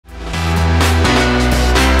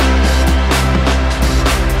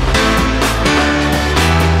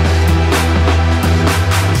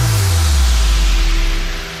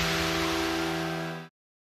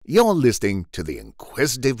You're listening to the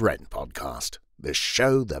Inquisitive Wren podcast, the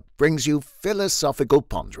show that brings you philosophical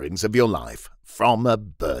ponderings of your life from a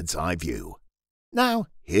bird's eye view. Now,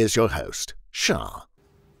 here's your host, Shah.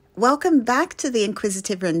 Welcome back to the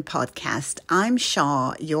Inquisitive Wren podcast. I'm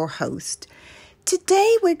Shah, your host.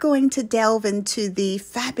 Today, we're going to delve into the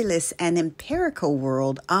fabulous and empirical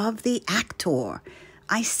world of the actor.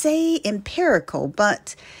 I say empirical,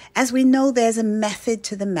 but as we know, there's a method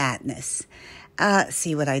to the madness.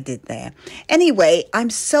 See what I did there. Anyway, I'm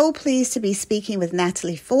so pleased to be speaking with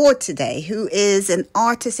Natalie Ford today, who is an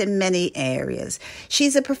artist in many areas.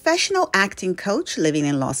 She's a professional acting coach living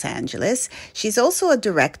in Los Angeles. She's also a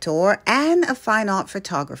director and a fine art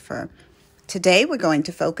photographer. Today, we're going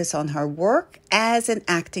to focus on her work as an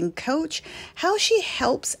acting coach, how she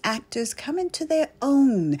helps actors come into their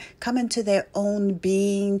own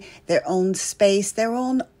being, their own space, their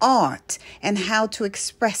own art, and how to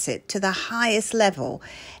express it to the highest level.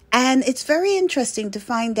 And it's very interesting to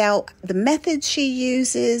find out the methods she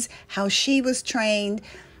uses, how she was trained.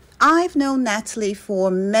 I've known Natalie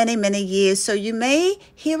for many, many years, so you may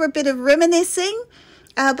hear a bit of reminiscing.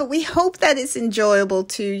 But we hope that it's enjoyable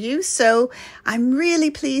to you. So I'm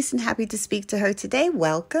really pleased and happy to speak to her today.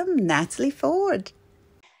 Welcome, Natalie Ford.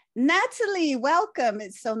 Natalie, welcome.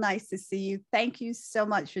 It's so nice to see you. Thank you so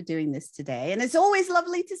much for doing this today. And it's always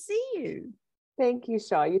lovely to see you. Thank you,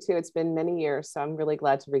 Shaw. You too. It's been many years, so I'm really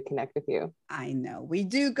glad to reconnect with you. I know. We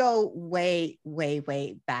do go way, way,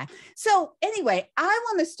 way back. So anyway, I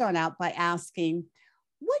want to start out by asking,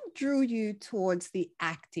 what drew you towards the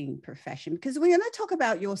acting profession? Because we're going to talk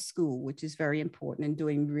about your school, which is very important and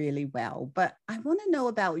doing really well. But I want to know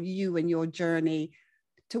about you and your journey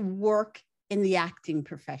to work in the acting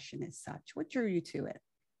profession as such. What drew you to it?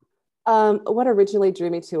 What originally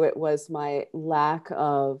drew me to it was my lack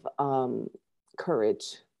of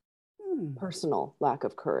courage, personal lack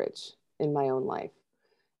of courage in my own life.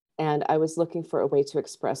 And I was looking for a way to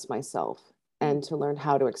express myself and to learn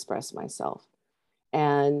how to express myself.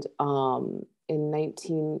 And in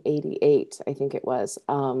 1988, I think it was,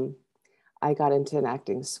 I got into an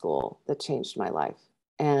acting school that changed my life.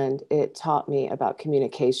 And it taught me about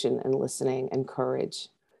communication and listening and courage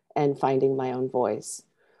and finding my own voice.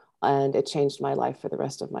 And it changed my life for the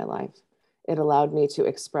rest of my life. It allowed me to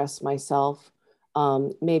express myself,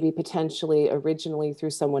 maybe potentially originally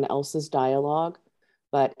through someone else's dialogue,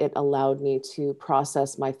 but it allowed me to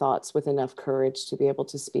process my thoughts with enough courage to be able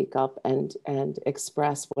to speak up and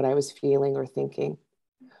express what I was feeling or thinking.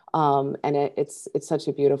 And it's such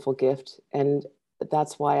a beautiful gift. And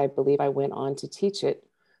that's why I believe I went on to teach it,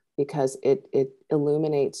 because it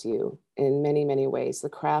illuminates you in many, many ways. The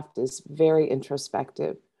craft is very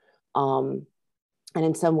introspective. And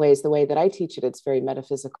in some ways, the way that I teach it, it's very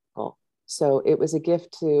metaphysical. So it was a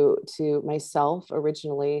gift to myself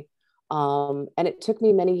originally. And it took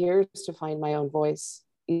me many years to find my own voice,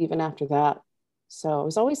 even after that. So I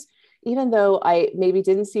was always, even though I maybe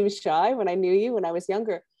didn't seem shy when I knew you when I was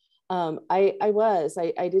younger, I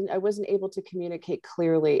wasn't able to communicate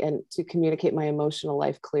clearly and to communicate my emotional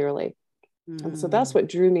life clearly. And so that's what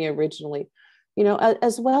drew me originally,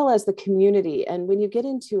 as well as the community. And when you get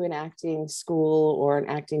into an acting school or an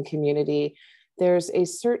acting community, there's a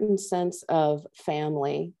certain sense of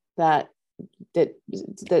family that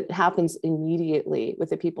happens immediately with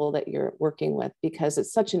the people that you're working with, because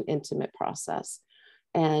it's such an intimate process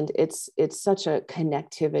and it's such a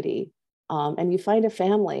connectivity, and you find a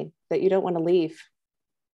family that you don't want to leave.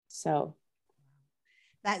 So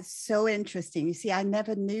that's so interesting. You see, I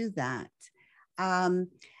never knew that. And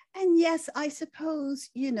yes, I suppose,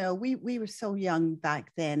 we were so young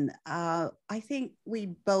back then. I think we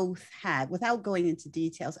both had, without going into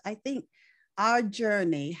details, I think our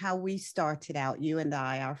journey, how we started out, you and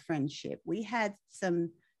I, our friendship, we had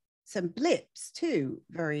some blips too,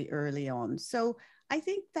 very early on. So I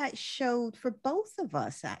think that showed for both of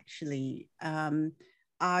us, actually,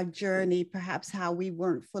 our journey, perhaps how we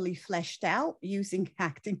weren't fully fleshed out, using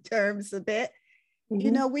acting terms a bit.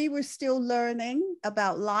 Mm-hmm. We were still learning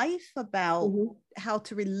about life, about how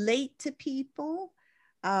to relate to people,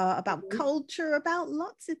 about culture, about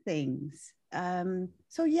lots of things.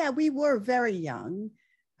 So yeah, we were very young.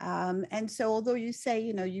 And so although you say,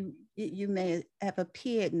 you may have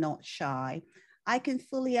appeared not shy, I can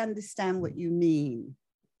fully understand what you mean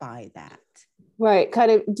by that. Right.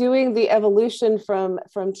 Kind of doing the evolution from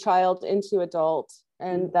child into adult,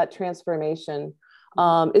 and that transformation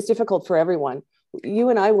is difficult for everyone. You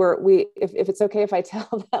and I if it's okay if I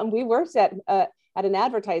tell them, we worked at an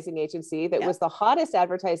advertising agency that was the hottest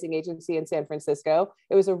advertising agency in San Francisco.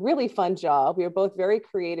 It was a really fun job. We were both very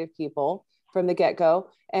creative people. from the get-go.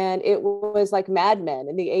 And it was like Mad Men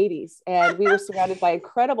in the 80s. And we were surrounded by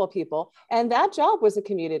incredible people. And that job was a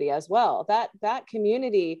community as well. That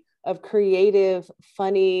community of creative,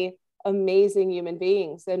 funny, amazing human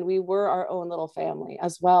beings. And we were our own little family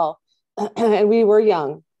as well. And we were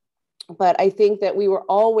young. But I think that we were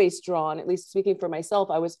always drawn, at least speaking for myself,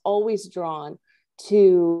 I was always drawn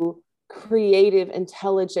to creative,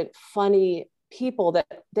 intelligent, funny people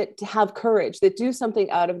that have courage, that do something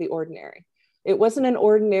out of the ordinary. It wasn't an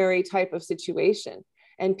ordinary type of situation.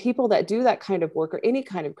 And people that do that kind of work, or any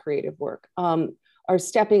kind of creative work, are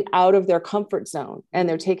stepping out of their comfort zone, and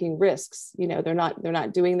they're taking risks. You know, they're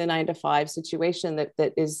not doing the 9-to-5 situation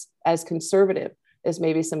that is as conservative as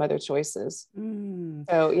maybe some other choices.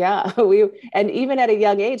 So yeah, and even at a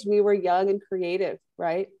young age, we were young and creative,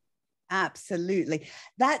 right? Absolutely.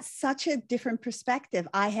 That's such a different perspective.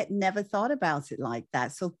 I had never thought about it like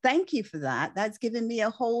that. So thank you for that. That's given me a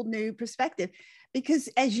whole new perspective, because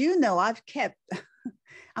as you know,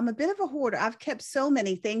 I'm a bit of a hoarder. I've kept so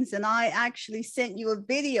many things, and I actually sent you a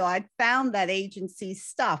video. I found that agency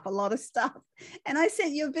stuff, a lot of stuff. And I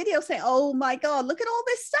sent you a video saying, oh my God, look at all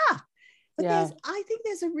this stuff. But I think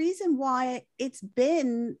there's a reason why it's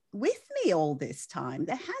been with me all this time.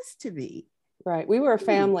 There has to be. Right. We were a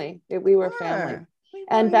family. We were a family.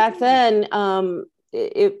 And back then,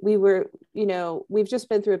 we were, you know, we've just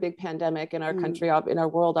been through a big pandemic in our country, in our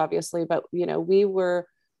world, obviously, but, you know, we were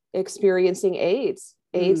experiencing AIDS.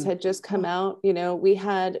 AIDS had just come out. You know, we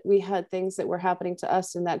had things that were happening to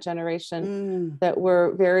us in that generation that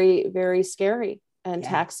were very, very scary and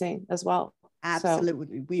taxing as well.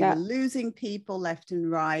 Absolutely. So, we were losing people left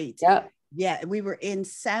and right. Yeah. Yeah, we were in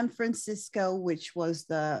San Francisco, which was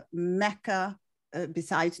the Mecca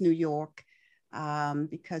besides New York,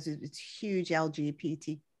 because it's huge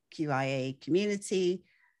LGBTQIA community.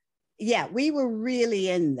 Yeah, we were really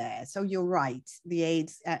in there. So you're right. The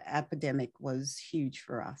AIDS epidemic was huge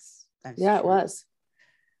for us. That's true. It was.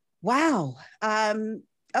 Wow.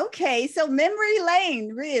 Okay, so memory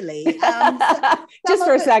lane, really. Just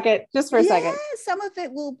for a second. Some of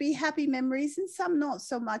it will be happy memories and some not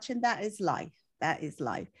so much. And that is life. That is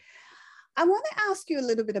life. I want to ask you a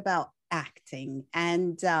little bit about acting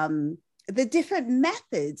and the different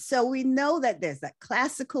methods. So we know that there's that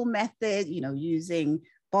classical method, you know, using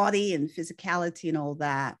body and physicality and all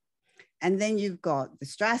that. And then you've got the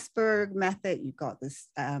Strasberg method, you've got this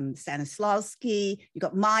Stanislavski, you've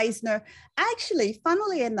got Meisner. Actually,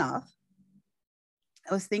 funnily enough,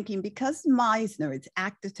 I was thinking, because Meisner, it's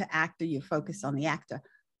actor to actor, you focus on the actor.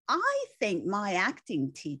 I think my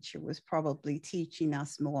acting teacher was probably teaching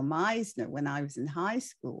us more Meisner when I was in high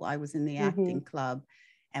school. I was in the acting club,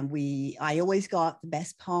 and I always got the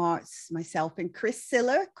best parts, myself and Chris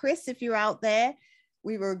Siller. Chris, if you're out there,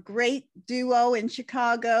 we were a great duo in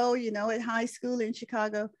Chicago, you know, at high school in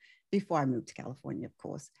Chicago, before I moved to California, of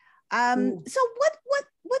course. So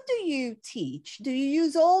what do you teach? Do you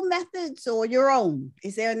use all methods or your own?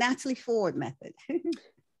 Is there a Natalie Ford method?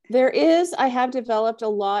 There is. I have developed a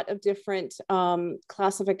lot of different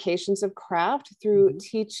classifications of craft through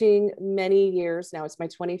teaching many years. Now it's my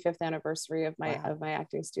 25th anniversary of my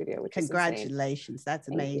acting studio, which congratulations. Is That's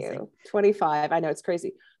amazing. 25. I know, it's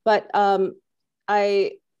crazy, but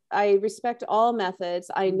I respect all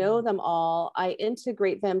methods. I know them all. I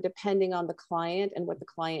integrate them depending on the client and what the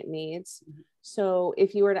client needs. So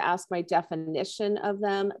if you were to ask my definition of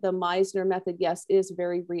them, the Meisner method, yes, is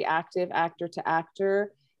very reactive, actor to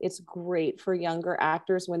actor. It's great for younger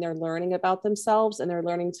actors when they're learning about themselves and they're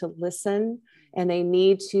learning to listen and they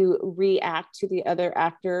need to react to the other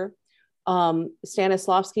actor.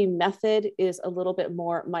 Stanislavski method is a little bit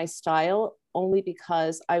more my style, only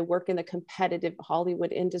because I work in the competitive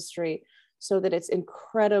Hollywood industry, so that it's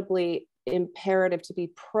incredibly imperative to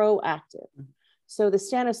be proactive. So the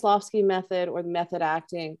Stanislavski method, or the method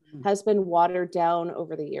acting, has been watered down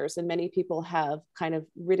over the years, and many people have kind of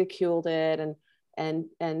ridiculed it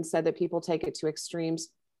and said that people take it to extremes.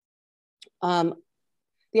 The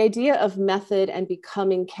idea of method and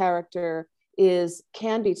becoming character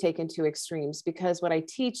can be taken to extremes, because what I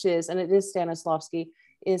teach is, and it is Stanislavski,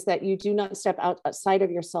 is that you do not step outside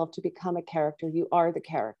of yourself to become a character. You are the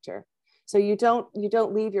character. So you don't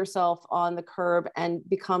leave yourself on the curb and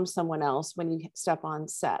become someone else when you step on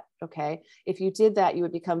set. Okay. If you did that, you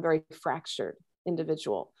would become a very fractured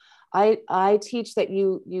individual. I teach that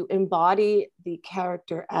you embody the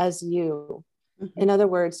character as you. In other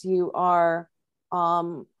words, you are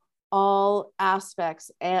all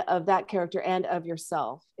aspects of that character and of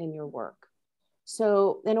yourself in your work.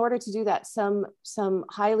 So in order to do that, some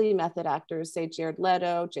highly method actors, say Jared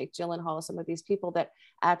Leto, Jake Gyllenhaal, some of these people that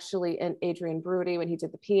actually, and Adrian Brody, when he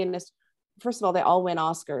did The Pianist, first of all, they all win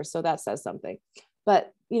Oscars, so that says something.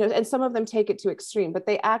 But, you know, and some of them take it to extreme, but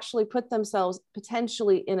they actually put themselves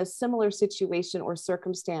potentially in a similar situation or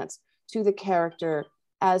circumstance to the character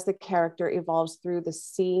as the character evolves through the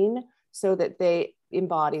scene, so that they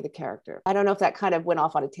embody the character. I don't know if that kind of went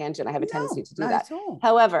off on a tangent. I have a tendency to do that.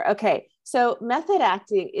 However, okay, so method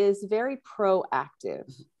acting is very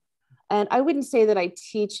proactive. And I wouldn't say that I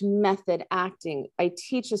teach method acting. I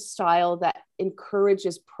teach a style that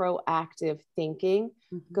encourages proactive thinking,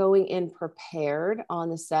 going in prepared on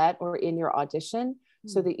the set or in your audition,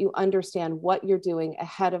 so that you understand what you're doing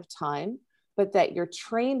ahead of time, but that you're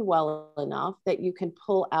trained well enough that you can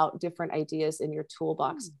pull out different ideas in your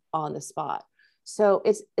toolbox on the spot. So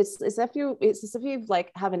it's as if you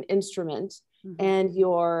like have an instrument and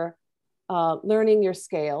you're learning your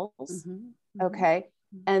scales, okay?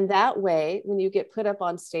 And that way, when you get put up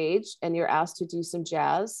on stage and you're asked to do some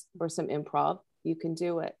jazz or some improv, you can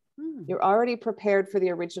do it. You're already prepared for the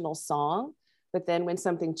original song, but then when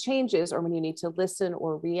something changes or when you need to listen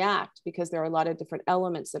or react, because there are a lot of different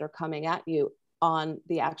elements that are coming at you on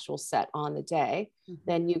the actual set on the day,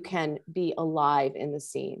 then you can be alive in the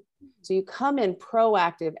scene. So you come in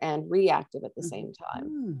proactive and reactive at the same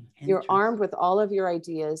time. You're armed with all of your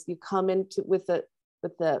ideas. You come into with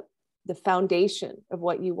the foundation of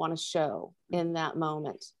what you want to show in that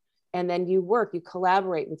moment. And then you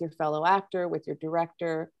collaborate with your fellow actor, with your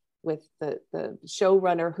director, with the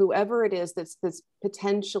showrunner, whoever it is that's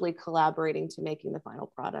potentially collaborating to making the final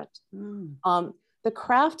product. The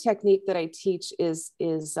craft technique that I teach is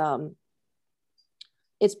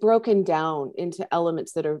it's broken down into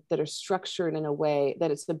elements that are structured in a way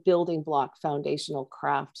that it's the building block foundational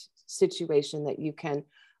craft situation that you can,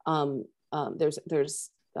 there's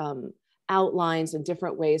outlines and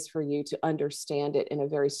different ways for you to understand it in a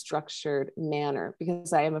very structured manner,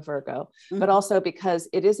 because I am a Virgo, but also because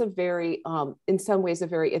it is a very, in some ways, a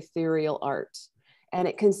very ethereal art. And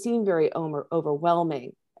it can seem very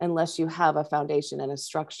overwhelming unless you have a foundation and a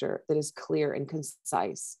structure that is clear and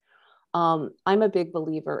concise. I'm a big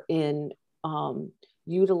believer in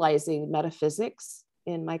utilizing metaphysics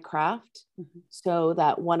in my craft, so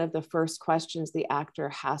that one of the first questions the actor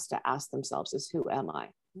has to ask themselves is, who am I?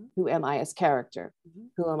 Who am I as character?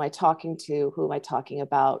 Who am I talking to? Who am I talking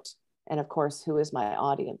about? And of course, who is my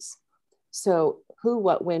audience? So who,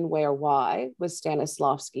 what, when, where, why was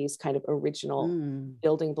Stanislavski's kind of original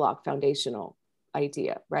building block foundational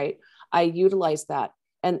idea, right? I utilize that.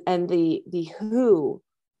 And the who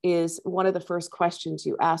is one of the first questions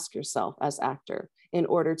you ask yourself as actor in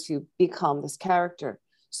order to become this character.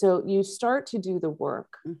 So you start to do the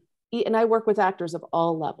work. And I work with actors of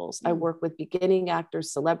all levels. I work with beginning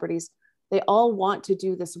actors, celebrities. They all want to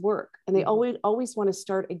do this work, and they always want to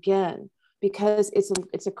start again, because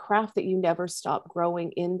it's a craft that you never stop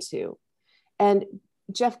growing into. And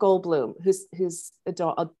Jeff Goldblum, who's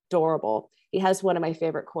adorable, he has one of my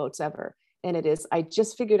favorite quotes ever, and it is, "I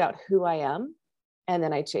just figured out who I am, and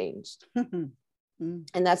then I changed." And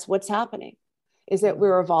that's what's happening, is that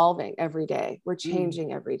we're evolving every day. We're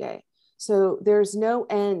changing every day. So there's no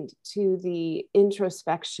end to the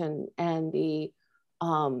introspection and the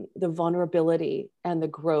vulnerability and the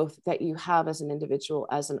growth that you have as an individual,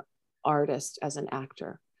 as an artist, as an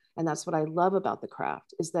actor. And that's what I love about the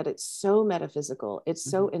craft, is that it's so metaphysical. It's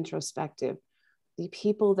so introspective. The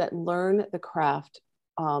people that learn the craft,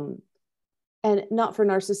 and not for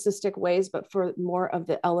narcissistic ways, but for more of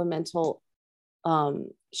the elemental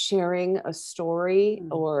sharing a story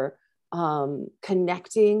or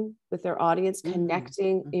connecting with their audience,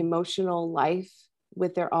 connecting emotional life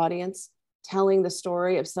with their audience, telling the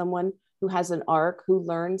story of someone who has an arc, who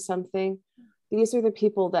learned something. These are the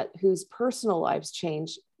people whose personal lives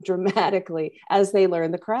change dramatically as they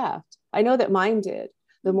learn the craft. I know that mine did.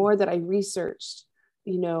 The more that I researched,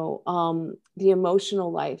 the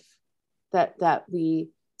emotional life that we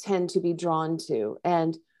tend to be drawn to,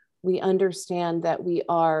 and we understand that we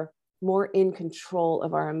are more in control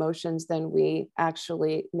of our emotions than we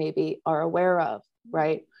actually maybe are aware of,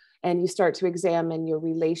 right? And you start to examine your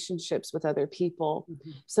relationships with other people.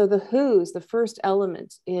 So the who's the first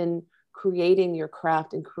element in creating your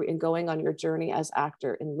craft and going on your journey as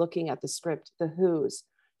actor and looking at the script, the who's,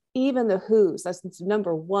 even the who's, that's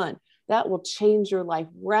number one. That will change your life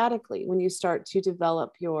radically when you start to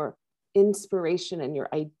develop your inspiration and your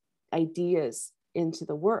ideas into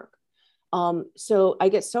the work. So I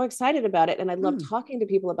get so excited about it, and I love talking to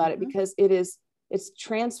people about it, because it's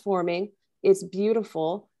transforming. It's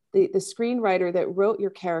beautiful. The screenwriter that wrote your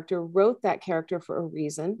character wrote that character for a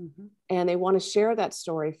reason, and they want to share that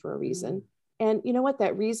story for a reason. And you know what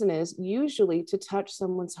that reason is? Usually to touch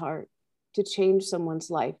someone's heart, to change someone's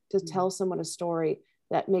life, to tell someone a story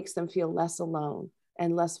that makes them feel less alone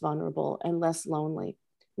and less vulnerable and less lonely.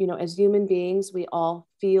 You know, as human beings, we all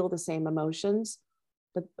feel the same emotions,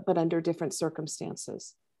 but under different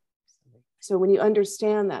circumstances. So when you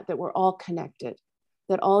understand that we're all connected,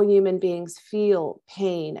 that all human beings feel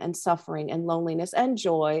pain and suffering and loneliness and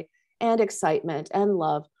joy and excitement and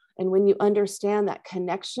love. And when you understand that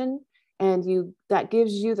connection, and that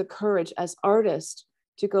gives you the courage as artists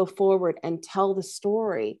to go forward and tell the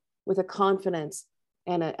story with a confidence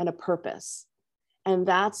and a purpose. And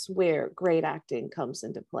that's where great acting comes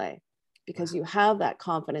into play, because you have that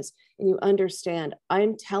confidence and you understand,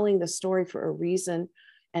 I'm telling the story for a reason,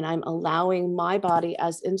 and I'm allowing my body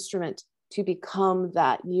as instrument to become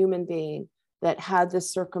that human being that had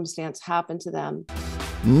this circumstance happen to them.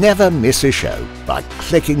 Never miss a show by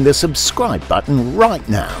clicking the subscribe button right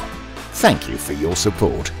now. Thank you for your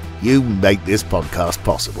support. You make this podcast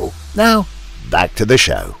possible. Now, back to the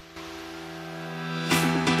show.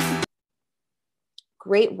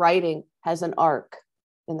 Great writing has an arc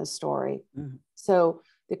in the story. So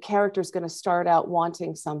the character is going to start out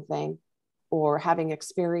wanting something or having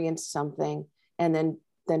experienced something, and then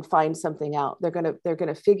find something out. They're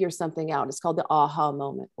going to figure something out. It's called the aha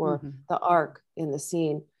moment, or the arc in the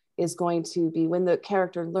scene is going to be when the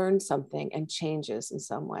character learns something and changes in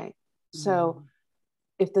some way. So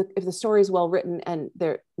if the story is well written, and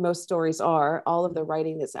most stories are, all of the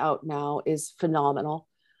writing that's out now is phenomenal.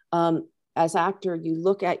 As actor, you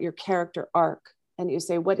look at your character arc and you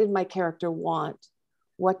say, what did my character want?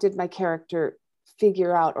 What did my character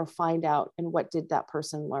figure out or find out? And what did that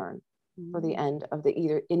person learn for the end of the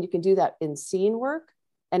either? And you can do that in scene work,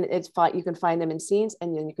 and you can find them in scenes,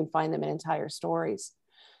 and then you can find them in entire stories.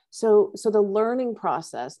 So the learning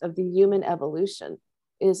process of the human evolution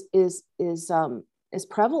is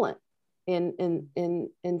prevalent in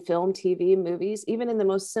film, TV, movies, even in the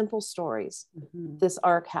most simple stories. This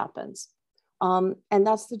arc happens. And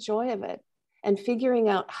that's the joy of it. And figuring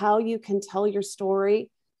out how you can tell your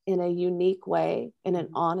story in a unique way, in an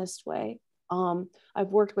honest way. I've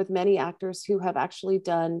worked with many actors who have actually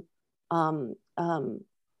done true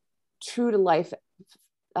to life,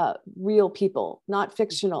 real people, not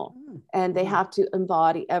fictional. And they have to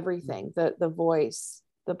embody everything, the voice,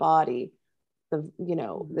 the body, the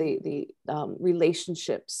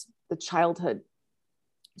relationships, the childhood.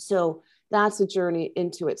 So that's a journey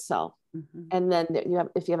into itself. And then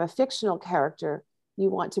if you have a fictional character, you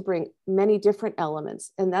want to bring many different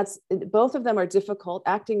elements, and both of them are difficult.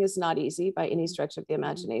 Acting is not easy by any stretch of the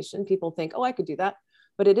imagination. People think, oh, I could do that,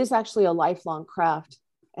 but it is actually a lifelong craft.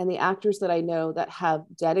 And the actors that I know that have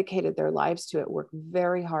dedicated their lives to it work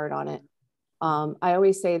very hard on it. I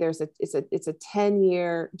always say it's a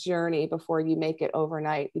 10-year journey before you make it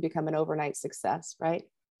overnight. You become an overnight success, right?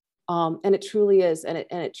 And it truly is, and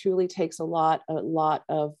it truly takes a lot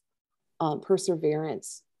of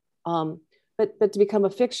perseverance. But to become a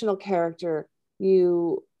fictional character,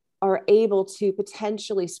 you are able to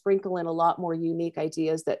potentially sprinkle in a lot more unique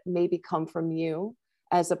ideas that maybe come from you,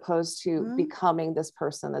 as opposed to becoming this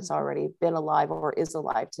person that's already been alive or is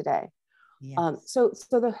alive today. So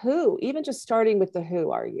the Who, even just starting with the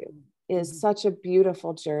Who Are You, is such a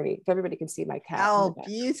beautiful journey. If everybody can see my cat. Oh,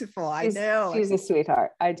 beautiful. I know. She's a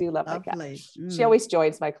sweetheart. I do love Lovely. my cat. She always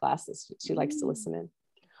joins my classes. She likes to listen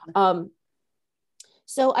in.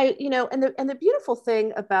 So and the beautiful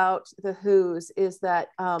thing about the Who's is that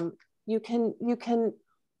you can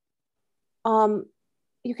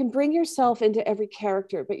bring yourself into every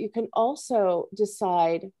character, but you can also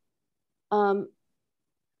decide,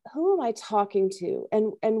 who am I talking to,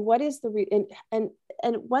 and what is and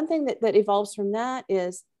one thing that evolves from that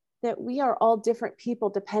is that we are all different people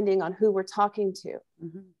depending on who we're talking to.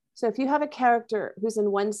 So if you have a character who's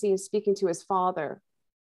in one scene speaking to his father,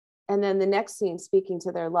 and then the next scene speaking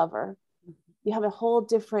to their lover, you have a whole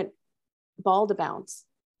different ball to bounce,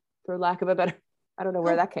 for lack of a better, I don't know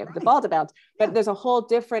where that came from, the ball to bounce, but there's a whole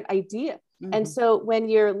different idea. And so when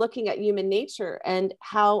you're looking at human nature and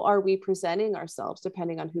how are we presenting ourselves,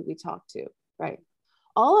 depending on who we talk to, right?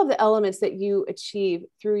 All of the elements that you achieve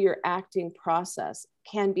through your acting process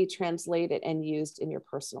can be translated and used in your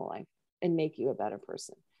personal life and make you a better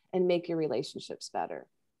person and make your relationships better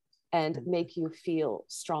and make you feel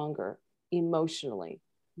stronger emotionally.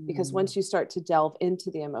 Because once you start to delve into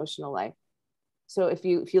the emotional life, so if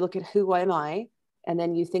you look at who am I, and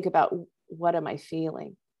then you think about what am I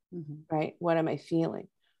feeling, right? What am I feeling?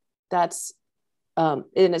 That's, and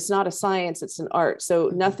it's not a science, it's an art. So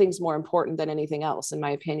nothing's more important than anything else, in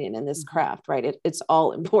my opinion, in this craft, right? It's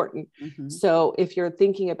all important. So if you're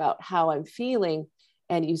thinking about how I'm feeling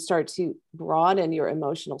and you start to broaden your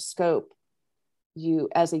emotional scope, you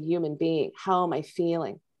as a human being. How am I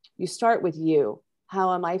feeling? You start with you.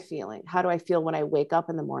 How am I feeling? How do I feel when I wake up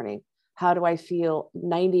in the morning? How do I feel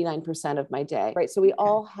 99% of my day? Right. So we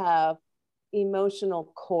all have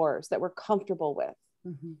emotional cores that we're comfortable with.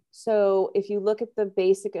 Mm-hmm. So if you look at the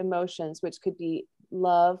basic emotions, which could be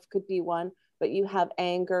love, could be one, but you have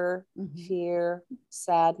anger, mm-hmm. fear,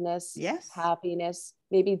 sadness, yes. happiness,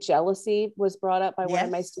 maybe jealousy was brought up by yes. one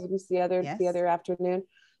of my students the other afternoon.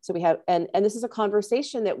 So we have, and this is a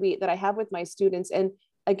conversation that I have with my students. And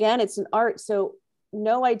again, it's an art. So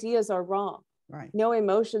no ideas are wrong. Right. No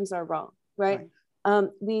emotions are wrong. Right.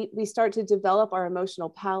 We start to develop our emotional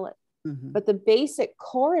palette. Mm-hmm. But the basic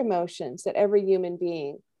core emotions that every human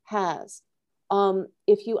being has,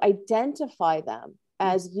 if you identify them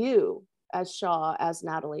as you, as Shaw, as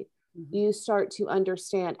Natalie, mm-hmm. you start to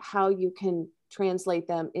understand how you can translate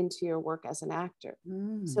them into your work as an actor.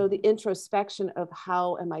 Mm. So the introspection of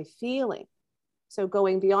how am I feeling? So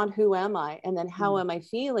going beyond who am I, and then how am I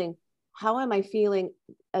feeling? How am I feeling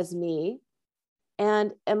as me?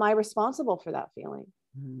 And am I responsible for that feeling?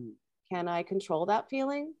 Mm. Can I control that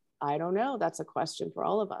feeling? I don't know. That's a question for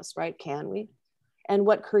all of us, right? Can we? And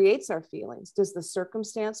what creates our feelings? Does the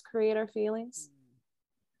circumstance create our feelings?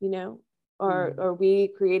 You know, or are we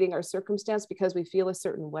creating our circumstance because we feel a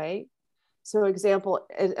certain way? So example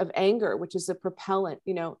of anger, which is a propellant,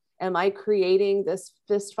 you know, am I creating this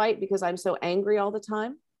fist fight because I'm so angry all the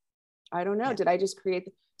time? I don't know. Yeah. Did I just create?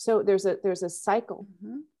 So there's a cycle.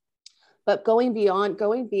 Mm-hmm. But going beyond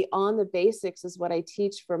the basics is what I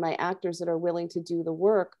teach for my actors that are willing to do the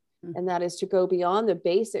work. Mm-hmm. And that is to go beyond the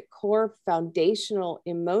basic core foundational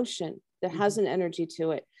emotion that mm-hmm. has an energy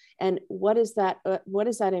to it. And what is that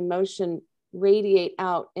emotion radiate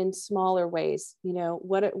out in smaller ways? You know,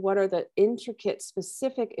 what are the intricate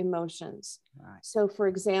specific emotions? Right. So for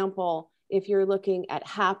example, if you're looking at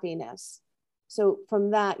happiness, so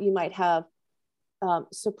from that you might have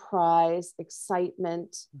surprise,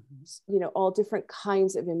 excitement, mm-hmm. you know, all different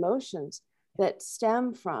kinds of emotions that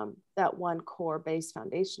stem from that one core base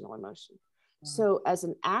foundational emotion. Mm-hmm. So as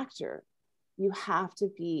an actor, you have to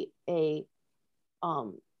be a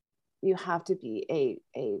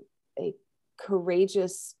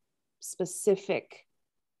courageous, specific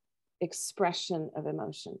expression of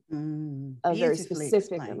emotion, a very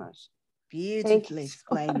specific emotion. Beautifully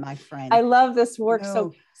explained, my friend. I love this work.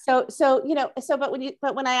 No. So, you know,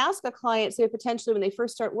 but when I ask a client, say potentially when they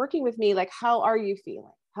first start working with me, like, how are you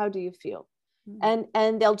feeling? How do you feel? Mm-hmm.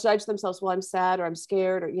 And they'll judge themselves. Well, I'm sad, or I'm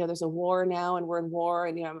scared, or, you know, there's a war now and we're in war.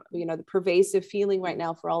 And, you know, the pervasive feeling right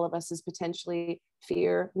now for all of us is potentially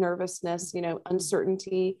fear, nervousness, you know,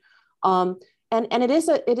 uncertainty. And it is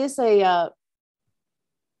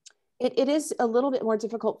a little bit more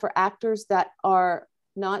difficult for actors that are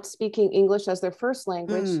not speaking English as their first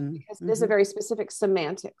language, because mm-hmm. there's a very specific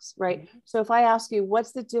semantics, right? Mm-hmm. So if I ask you,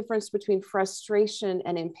 what's the difference between frustration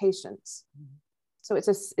and impatience? Mm-hmm. So it's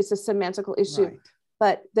a semantical issue, right.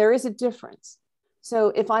 But there is a difference. So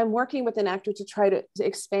if I'm working with an actor to try to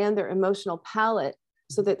expand their emotional palette,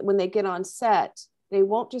 so that when they get on set, they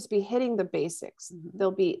won't just be hitting the basics. Mm-hmm.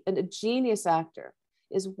 They'll be a genius actor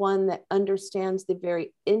is one that understands the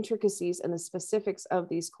very intricacies and the specifics of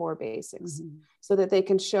these core basics, mm-hmm. so that they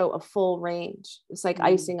can show a full range. It's like mm-hmm.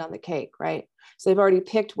 icing on the cake, right? So they've already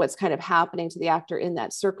picked what's kind of happening to the actor in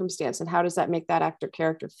that circumstance and how does that make that actor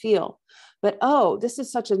character feel. But, oh, this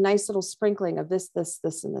is such a nice little sprinkling of this, and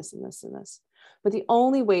this, and this. But the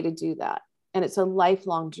only way to do that, and it's a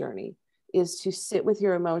lifelong journey, is to sit with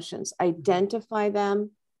your emotions, identify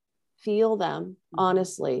them, feel them,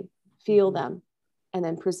 honestly, feel them, and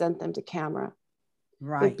then present them to camera.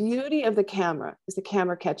 Right. The beauty of the camera is the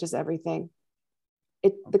camera catches everything.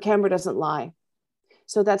 The camera doesn't lie.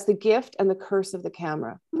 So that's the gift and the curse of the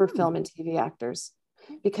camera for film and TV actors.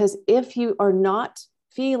 Because if you are not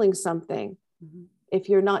feeling something, if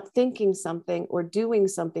you're not thinking something or doing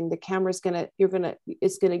something, the camera's you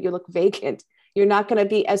look vacant. You're not gonna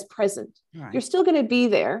be as present. Right. You're still gonna be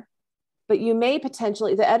there, but you may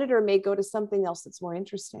potentially, the editor may go to something else that's more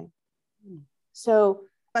interesting. So,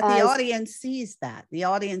 but the audience sees that. The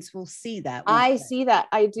audience will see that. I see that.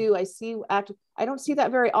 I do. I don't see that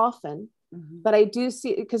very often, but I do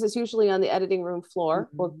see it because it's usually on the editing room floor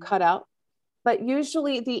or cut out. But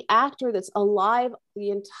usually the actor that's alive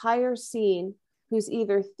the entire scene, who's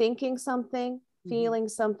either thinking something, feeling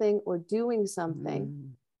something, or doing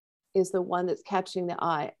something, is the one that's catching the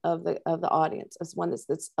eye of the audience, as one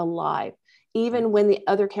that's alive. Even when the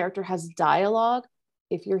other character has dialogue,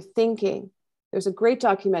 if you're thinking. There's a great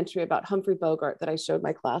documentary about Humphrey Bogart that I showed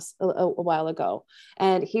my class a while ago.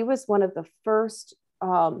 And he was one of the first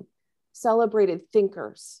celebrated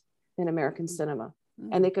thinkers. in American cinema.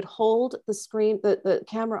 And they could hold the screen, the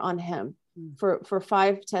camera on him for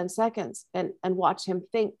 5-10 seconds and watch him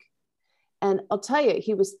think. And I'll tell you,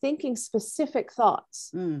 he was thinking specific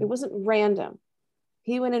thoughts. It wasn't random.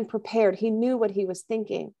 He went in prepared. He knew what he was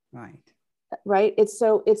thinking. Right. It's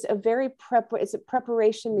a very it's a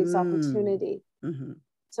preparation meets opportunity.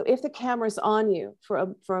 So if the camera's on you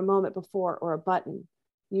for a moment before or a button,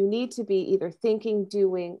 you need to be either thinking,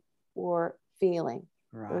 doing, or feeling.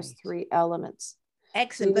 Those three elements.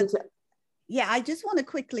 Excellent. But yeah, I just want to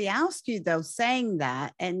quickly ask you though, saying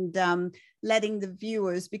that and letting the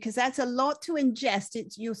viewers, because that's a lot to ingest.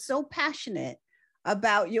 You're so passionate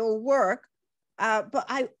about your work. But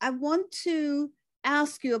I want to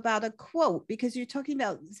ask you about a quote, because you're talking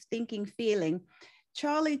about thinking, feeling.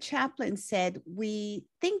 Charlie Chaplin said, "We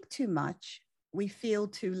think too much, we feel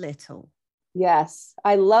too little." Yes,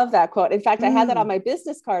 I love that quote. In fact, I had that on my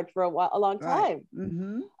business card for a long time.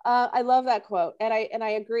 I love that quote, and I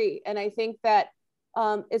agree. And I think that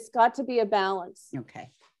it's got to be a balance.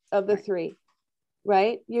 Of the three,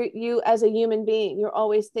 right? You as a human being, you're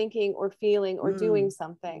always thinking or feeling or doing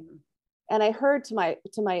something. And I heard to my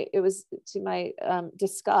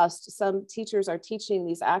disgust, some teachers are teaching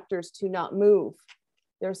these actors to not move.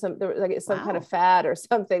 There was some kind of fad or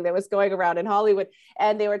something that was going around in Hollywood,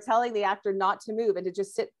 and they were telling the actor not to move and to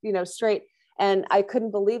just sit, straight. And I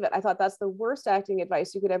couldn't believe it. I thought that's the worst acting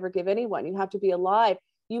advice you could ever give anyone. You have to be alive.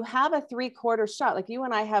 You have a 3/4 shot, like you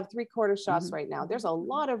and I have 3/4 shots right now. There's a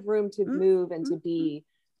lot of room to move and to be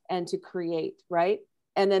and to create, right?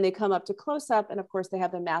 And then they come up to close up, and of course they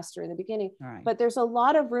have the master in the beginning. But there's a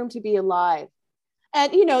lot of room to be alive.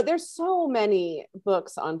 And, there's so many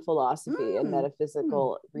books on philosophy and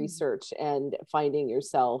metaphysical research and finding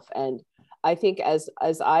yourself. And I think as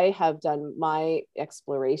I have done my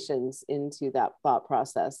explorations into that thought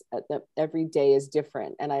process, every day is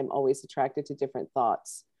different. And I'm always attracted to different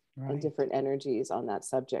thoughts and different energies on that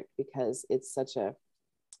subject, because it's such a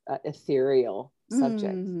ethereal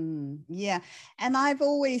subject. Yeah. And I've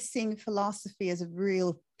always seen philosophy as a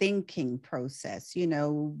real thinking process.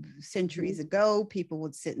 Centuries ago, people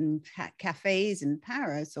would sit in cafes in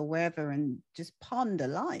Paris or wherever and just ponder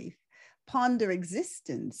life, ponder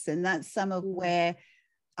existence. And that's some of where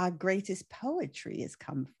our greatest poetry has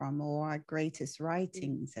come from, or our greatest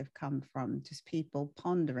writings have come from, just people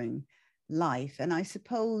pondering life. And I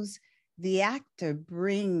suppose the actor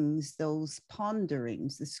brings those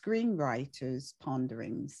ponderings, the screenwriter's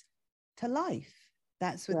ponderings, to life.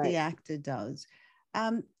 That's what the actor does.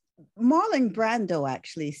 Marlon Brando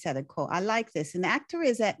actually said a quote. I like this. An actor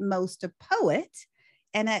is at most a poet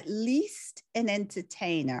and at least an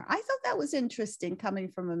entertainer. I thought that was interesting, coming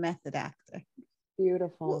from a method actor.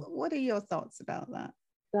 Beautiful. What are your thoughts about that?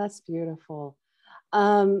 That's beautiful.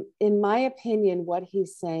 In my opinion, what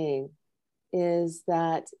he's saying is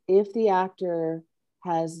that if the actor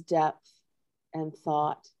has depth and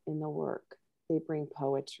thought in the work, they bring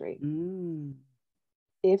poetry.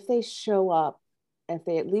 If they show up, if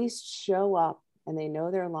they at least show up and they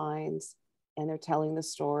know their lines and they're telling the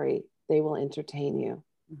story, they will entertain you.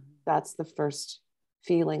 That's the first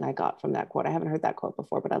feeling I got from that quote. I haven't heard that quote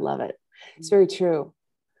before, but I love it. It's very true.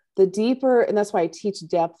 The deeper, and that's why I teach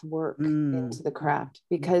depth work into the craft,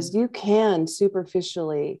 because you can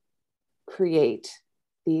superficially create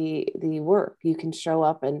the work. You can show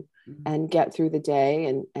up and get through the day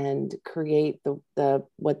and create the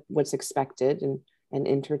what's expected and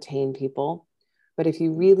entertain people. But if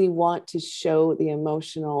you really want to show the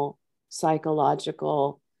emotional,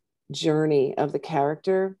 psychological journey of the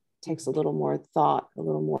character, it takes a little more thought, a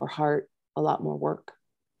little more heart, a lot more work.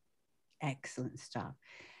 Excellent stuff.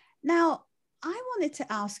 Now, I wanted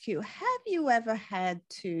to ask you, have you ever had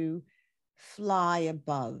to fly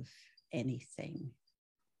above anything?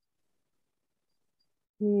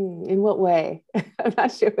 In what way? I'm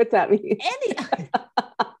not sure what that means.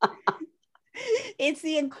 It's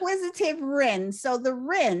the inquisitive wren. So the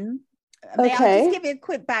wren, I'll just give you a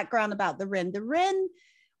quick background about the wren. The wren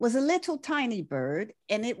was a little tiny bird,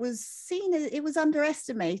 and it was seen as, it was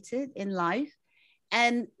underestimated in life.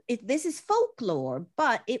 And this is folklore,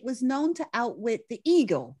 but it was known to outwit the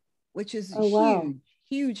eagle, which is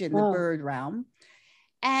huge in the bird realm.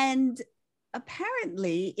 And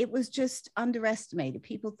apparently it was just underestimated.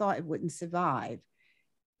 People thought it wouldn't survive.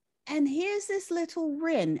 And here's this little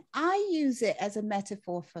wren. I use it as a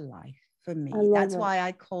metaphor for life, for me. That's why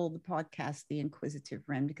I call the podcast The Inquisitive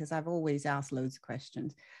Wren, because I've always asked loads of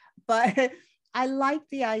questions. But I like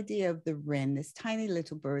the idea of the wren, this tiny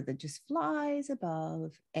little bird that just flies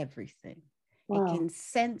above everything. It can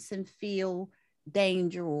sense and feel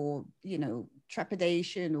danger or,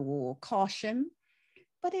 trepidation or caution.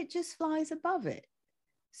 but it just flies above it.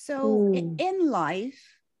 So in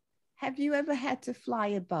life, have you ever had to fly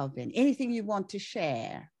above in anything you want to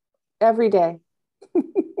share? Every day.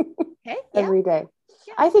 Okay. Every day.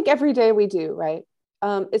 Yeah. I think every day we do, right?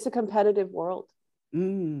 It's a competitive world.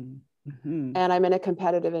 Mm-hmm. And I'm in a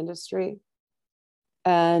competitive industry.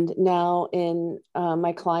 And now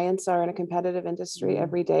my clients are in a competitive industry.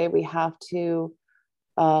 Every day we have to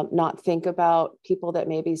not think about people that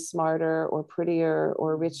may be smarter or prettier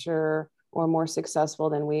or richer or more successful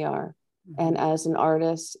than we are. And as an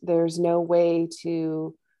artist, there's no way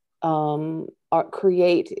to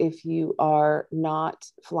create if you are not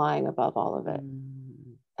flying above all of it.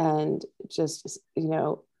 And just,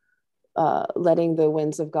 letting the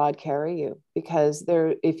winds of God carry you, because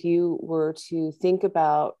if you were to think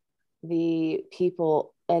about the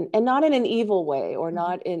people, and not in an evil way or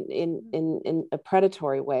not in a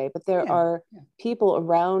predatory way, but there are people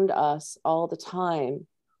around us all the time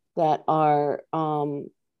that are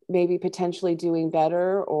maybe potentially doing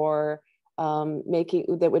better or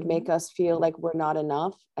that would make us feel like we're not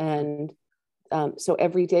enough. And so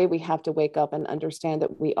every day we have to wake up and understand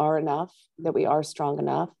that we are enough, that we are strong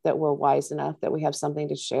enough, that we're wise enough, that we have something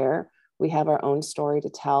to share. We have our own story to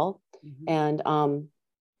tell. And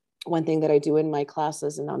one thing that I do in my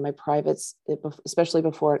classes and on my privates, especially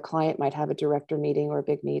before a client might have a director meeting or a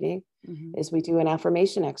big meeting, is we do an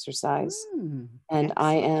affirmation exercise. And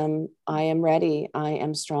excellent. I am ready. I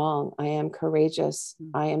am strong. I am courageous.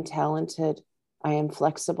 I am talented. I am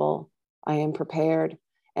flexible. I am prepared.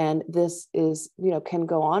 And this is, can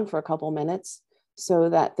go on for a couple minutes so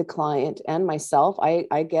that the client and myself, I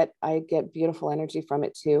get beautiful energy from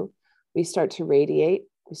it too. We start to radiate,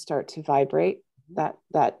 we start to vibrate.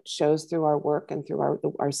 That shows through our work and through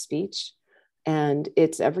our speech, and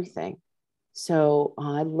it's everything. So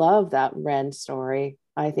I love that Ren story.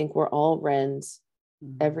 I think we're all Wrens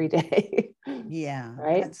every day. Yeah,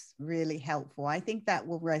 right. That's really helpful. I think that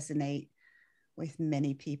will resonate with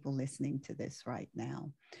many people listening to this right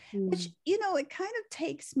now, which, it kind of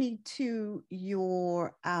takes me to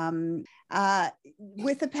your,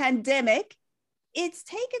 with the pandemic, it's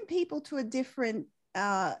taken people to a different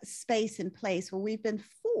space and place where we've been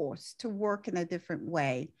forced to work in a different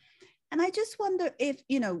way. And I just wonder if,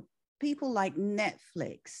 people like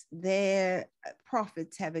Netflix, their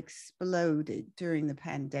profits have exploded during the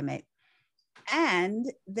pandemic.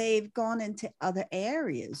 And they've gone into other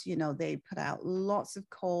areas. They put out lots of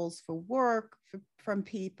calls for work from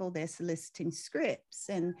people. They're soliciting scripts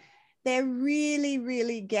and they're really,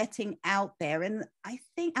 really getting out there. And I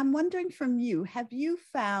think I'm wondering from you, have you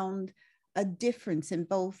found a difference in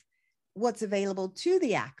both what's available to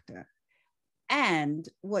the actor and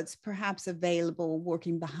what's perhaps available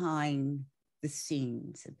working behind the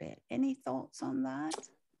scenes a bit? Any thoughts on that?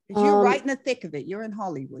 Because you're right in the thick of it. You're in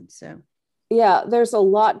Hollywood, so. Yeah, there's a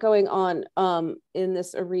lot going on in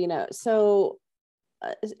this arena. So,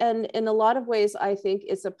 and in a lot of ways, I think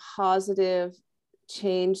it's a positive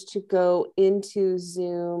change to go into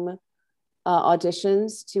Zoom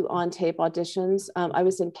auditions, to on-tape auditions. I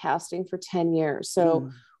was in casting for 10 years. So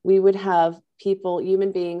we would have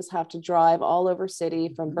human beings have to drive all over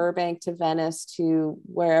city from Burbank to Venice to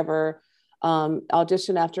wherever,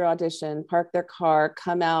 audition after audition, park their car,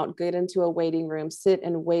 come out, get into a waiting room, sit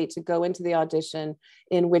and wait to go into the audition,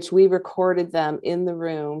 in which we recorded them in the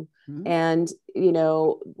room. And,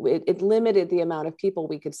 it limited the amount of people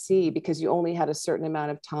we could see because you only had a certain amount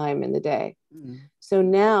of time in the day. So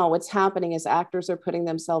now what's happening is actors are putting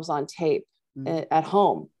themselves on tape at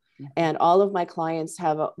home. And all of my clients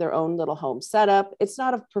have their own little home setup. It's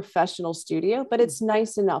not a professional studio, but it's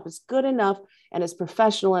nice enough. It's good enough and it's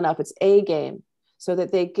professional enough. It's A game, so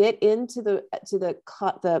that they get into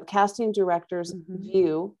the casting director's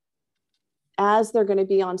view as they're going to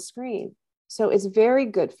be on screen. So it's very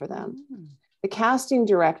good for them. The casting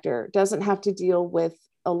director doesn't have to deal with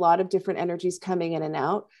a lot of different energies coming in and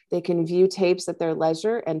out. They can view tapes at their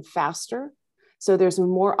leisure and faster. So there's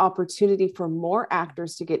more opportunity for more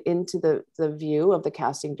actors to get into the view of the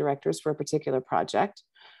casting directors for a particular project.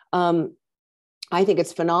 I think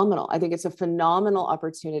it's phenomenal. I think it's a phenomenal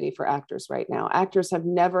opportunity for actors right now. Actors have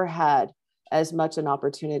never had as much an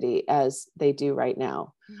opportunity as they do right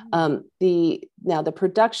now. Now the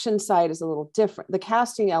production side is a little different. The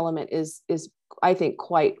casting element is I think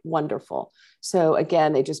quite wonderful. So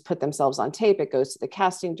again, they just put themselves on tape. It goes to the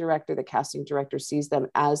casting director. The casting director sees them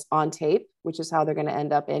as on tape, which is how they're going to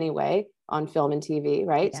end up anyway on film and TV,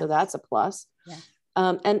 right? Yes. So that's a plus. Yes.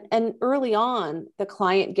 And early on, the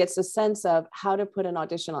client gets a sense of how to put an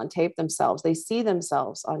audition on tape themselves. They see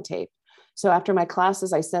themselves on tape. So after my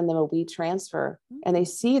classes, I send them a WeTransfer and they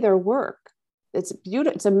see their work. It's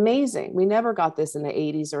beautiful. It's amazing. We never got this in the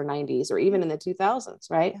 80s or 90s or even in the 2000s,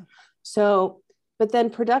 right? Yeah. So, but then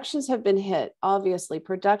productions have been hit. Obviously,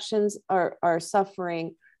 productions are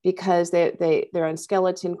suffering because they're on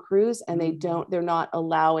skeleton crews, and they're not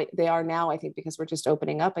allowing, they are now, I think, because we're just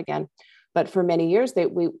opening up again. But for many years,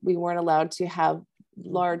 we weren't allowed to have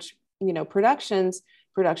large, productions.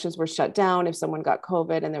 Productions were shut down if someone got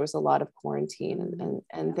COVID, and there was a lot of quarantine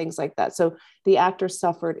and things like that. So the actors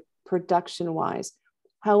suffered production wise.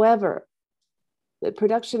 However, the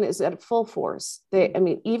production is at full force.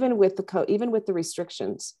 Even with the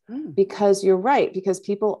restrictions, because you're right, because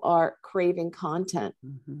people are craving content,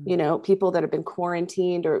 people that have been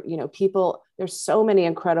quarantined, or, people, there's so many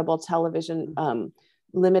incredible television,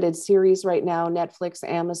 limited series right now, Netflix,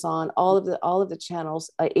 Amazon, all of the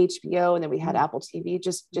channels, HBO, and then we had Apple TV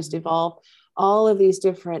just evolved. All of these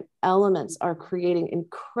different elements are creating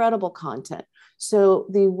incredible content. So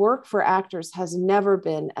the work for actors has never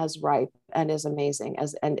been as ripe and as amazing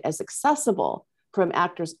and as accessible from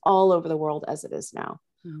actors all over the world as it is now.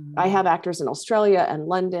 I have actors in Australia and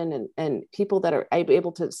London and people that are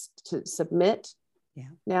able to submit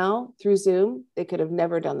now through Zoom. They could have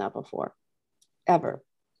never done that before, ever.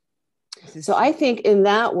 So I think in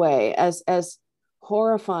that way, as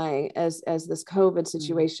horrifying as this COVID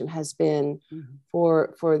situation has been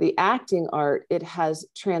for the acting art, it has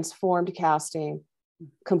transformed casting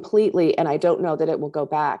completely. And I don't know that it will go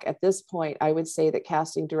back. At this point, I would say that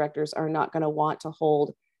casting directors are not going to want to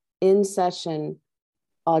hold in-session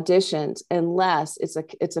auditions unless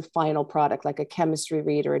it's a final product, like a chemistry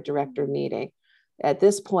read or a director meeting. At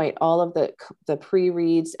this point, all of the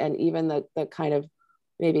pre-reads and even the kind of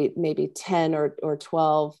maybe 10 or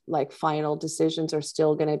 12 like final decisions are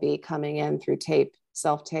still going to be coming in through tape,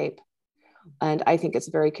 self-tape. And I think it's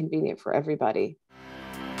very convenient for everybody.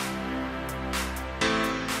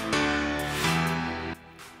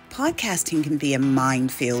 Podcasting can be a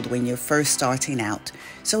minefield when you're first starting out,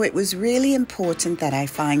 so it was really important that I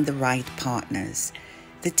find the right partners.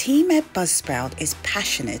 The team at Buzzsprout is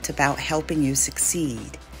passionate about helping you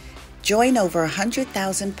succeed. Join over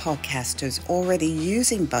 100,000 podcasters already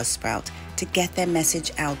using Buzzsprout to get their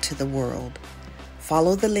message out to the world.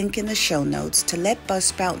 Follow the link in the show notes to let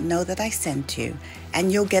Buzzsprout know that I sent you,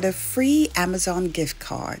 and you'll get a free Amazon gift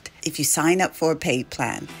card if you sign up for a paid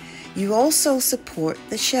plan. You also support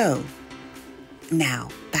the show. Now,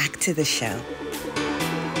 back to the show.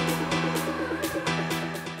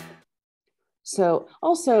 So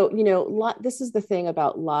also, this is the thing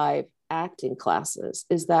about live acting classes,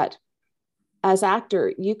 is that as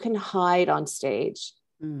actor, you can hide on stage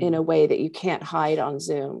in a way that you can't hide on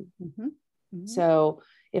Zoom. So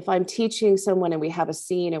if I'm teaching someone and we have a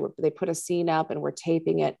scene and they put a scene up and we're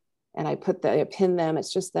taping it and I pin them,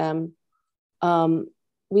 it's just them.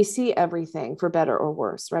 We see everything, for better or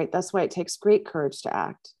worse, right? That's why it takes great courage to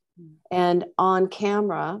act. And on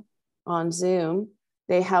camera, on Zoom,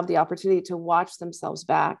 they have the opportunity to watch themselves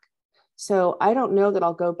back. So I don't know that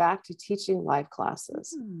I'll go back to teaching live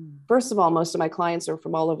classes. First of all, most of my clients are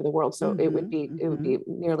from all over the world, so it would be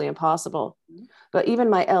nearly impossible. But even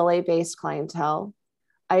my LA-based clientele,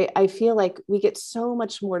 I feel like we get so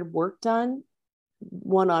much more work done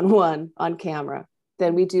one-on-one on camera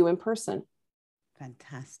than we do in person.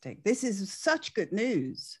 Fantastic. This is such good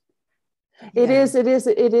news. It is.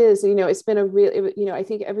 It's been a real, I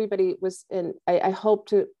think everybody was, and I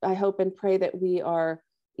hope and pray that we are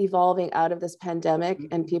evolving out of this pandemic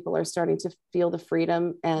and people are starting to feel the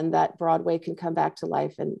freedom, and that Broadway can come back to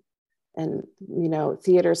life, and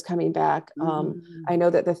theaters coming back. I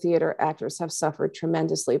know that the theater actors have suffered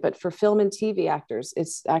tremendously, but for film and TV actors,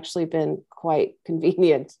 it's actually been quite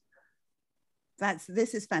convenient.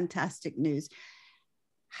 This is fantastic news.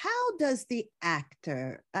 How does the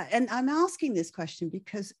actor, and I'm asking this question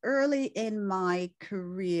because early in my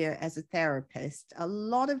career as a therapist, a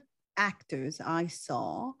lot of actors I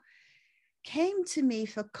saw came to me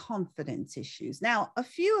for confidence issues. Now, a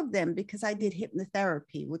few of them, because I did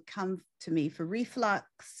hypnotherapy, would come to me for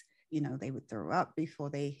reflux. They would throw up before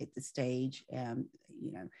they hit the stage,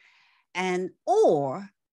 or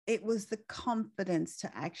it was the confidence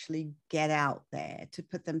to actually get out there, to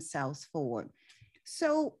put themselves forward.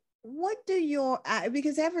 So what do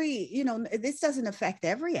because this doesn't affect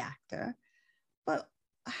every actor, but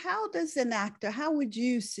how does an actor, how would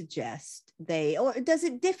you suggest or does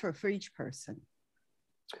it differ for each person?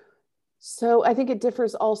 So I think it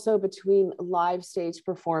differs also between live stage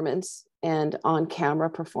performance and on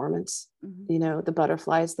camera performance, the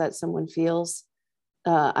butterflies that someone feels.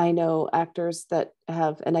 I know actors that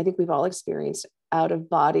have, and I think we've all experienced out of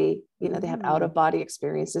body, you know, they have out of body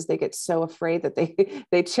experiences. They get so afraid that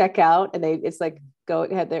they check out, and it's like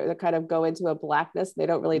they kind of go into a blackness. They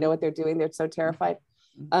don't really know what they're doing. They're so terrified.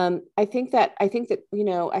 I think that, you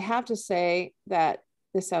know, I have to say that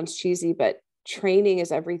this sounds cheesy, but training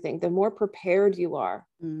is everything. The more prepared you are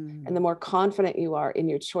and the more confident you are in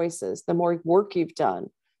your choices, the more work you've done,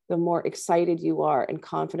 the more excited you are and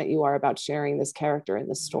confident you are about sharing this character in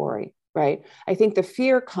the story, right? I think the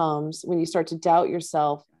fear comes when you start to doubt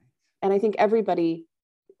yourself. And I think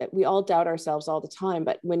we all doubt ourselves all the time,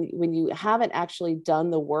 but when you haven't actually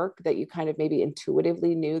done the work that you kind of maybe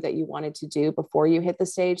intuitively knew that you wanted to do before you hit the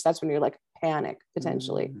stage, that's when you're like panic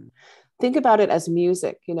potentially. Think about it as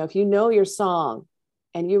music. You know, if you know your song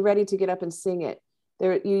and you're ready to get up and sing it,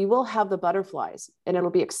 you will have the butterflies and it'll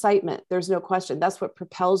be excitement. There's no question. That's what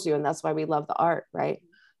propels you. And that's why we love the art, right?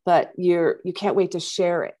 But you can't wait to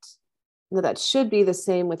share it. Now, that should be the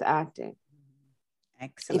same with acting.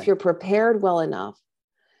 Excellent. If you're prepared well enough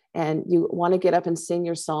and you want to get up and sing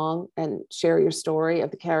your song and share your story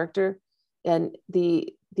of the character, and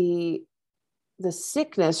the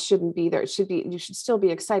sickness shouldn't be there. You should still be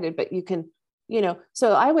excited, but you can, you know,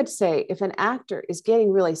 so I would say if an actor is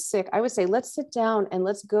getting really sick, I would say, let's sit down and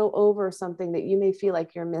let's go over something that you may feel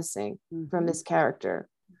like you're missing from this character.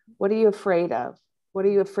 What are you afraid of? What are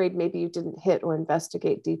you afraid maybe you didn't hit or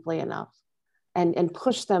investigate deeply enough? And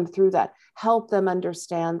push them through that, help them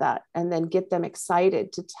understand that, and then get them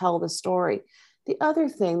excited to tell the story. The other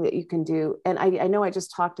thing that you can do, and I know I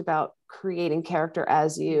just talked about creating character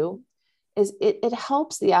as you, is it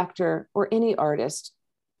helps the actor or any artist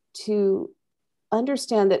to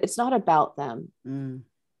understand that it's not about them.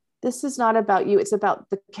 This is not about you. It's about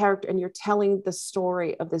the character, and you're telling the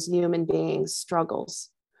story of this human being's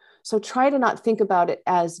struggles. So try to not think about it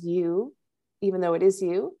as you, even though it is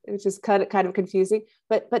you, which is kind of confusing,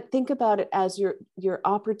 but think about it as your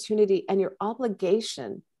opportunity and your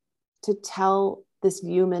obligation to tell this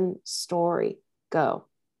human story. Go.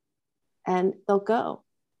 And they'll go.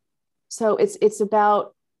 So it's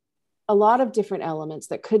about a lot of different elements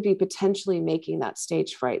that could be potentially making that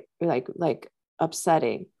stage fright, like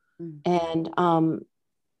upsetting. And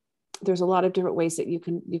there's a lot of different ways that you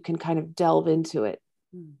can kind of delve into it.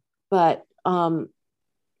 But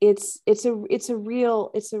it's a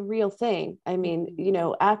real thing. I mean, you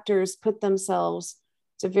know, actors put themselves,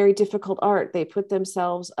 it's a very difficult art. They put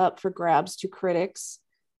themselves up for grabs to critics,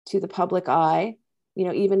 to the public eye. You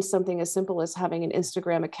know, even something as simple as having an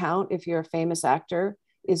Instagram account, if you're a famous actor,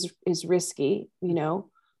 is risky, you know.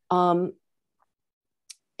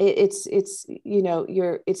 It's you know,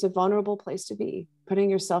 it's a vulnerable place to be, putting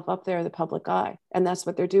yourself up there in the public eye. And that's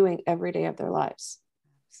what they're doing every day of their lives.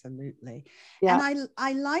 Absolutely. Yeah. And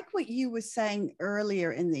I like what you were saying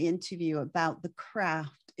earlier in the interview about the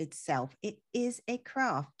craft itself. It is a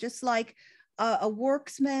craft, just like a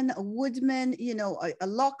worksman, a woodman, you know, a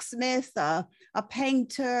locksmith, a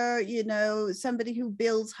painter, you know, somebody who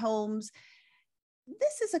builds homes.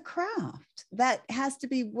 This is a craft that has to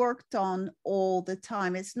be worked on all the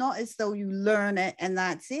time. It's not as though you learn it and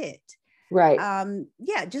that's it. Right.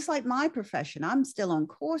 Yeah, just like my profession, I'm still on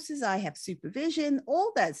courses, I have supervision,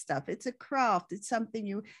 all that stuff. It's a craft. It's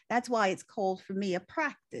something that's why it's called for me a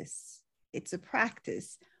practice. It's a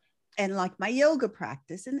practice. And like my yoga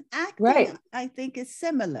practice and acting, right, I think is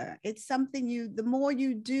similar. It's something the more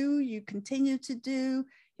you do, you continue to do,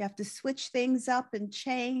 you have to switch things up and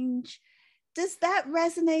change. Does that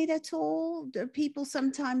resonate at all? Are people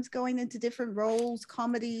sometimes going into different roles,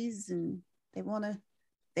 comedies, and they want to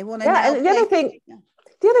yeah, and the other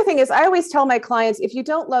thing is, I always tell my clients, if you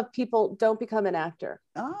don't love people, don't become an actor.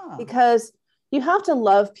 Because you have to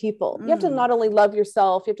love people. You have to not only love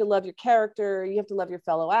yourself, you have to love your character, you have to love your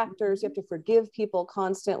fellow actors, you have to forgive people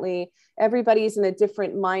constantly. Everybody's in a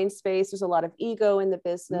different mind space. There's a lot of ego in the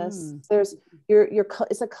business. There's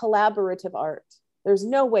it's a collaborative art. There's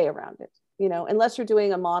no way around it, you know, unless you're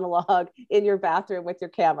doing a monologue in your bathroom with your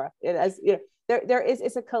camera.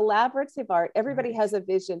 It's a collaborative art. Everybody has a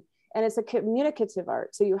vision, and it's a communicative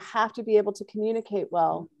art. So you have to be able to communicate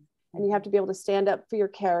well, and you have to be able to stand up for your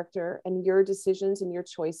character and your decisions and your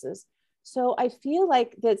choices. So I feel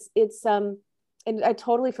like it's and I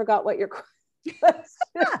totally forgot what your question.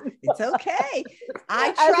 It's okay.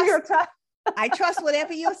 I trust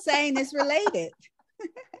whatever you're saying is related.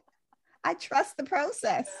 I trust the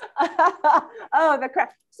process. Oh, the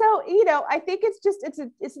craft. So, you know, I think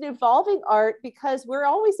it's an evolving art because we're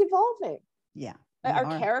always evolving. Yeah.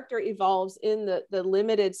 Our character evolves in the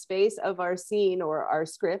limited space of our scene or our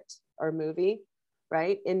script or movie,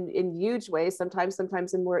 right? In huge ways, sometimes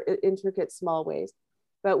in more intricate, small ways.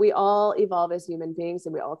 but we all evolve as human beings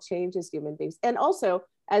and we all change as human beings. And also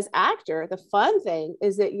as actor, the fun thing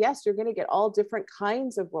is that yes, you're going to get all different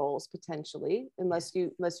kinds of roles potentially, unless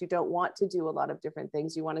you don't want to do a lot of different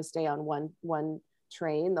things. You want to stay on one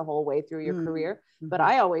train the whole way through your career. But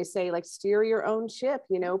I always say, like, steer your own ship,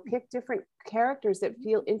 you know, pick different characters that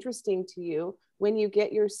feel interesting to you when you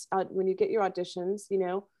get your auditions, you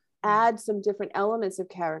know, add some different elements of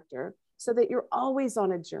character so that you're always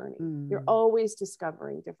on a journey. You're always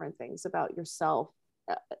discovering different things about yourself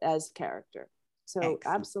as character. So excellent.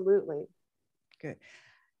 Absolutely. Good.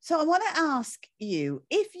 So I want to ask you,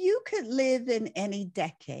 if you could live in any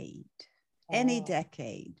decade,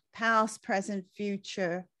 past, present,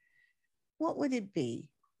 future, what would it be?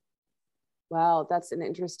 Wow, that's an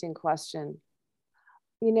interesting question.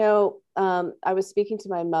 You know, I was speaking to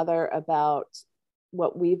my mother about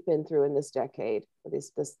what we've been through in this decade,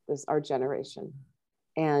 this our generation,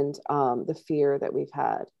 and the fear that we've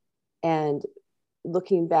had. And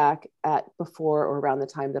looking back at before or around the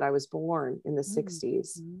time that I was born in the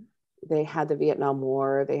 60s, they had the Vietnam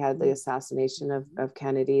War, they had the assassination of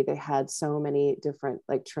Kennedy, they had so many different,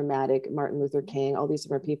 like, traumatic, Martin Luther King, all these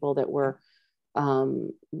different people that were,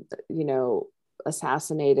 you know,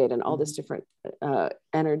 assassinated, and all this different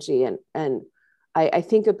energy. And I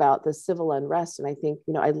think about the civil unrest, and I think,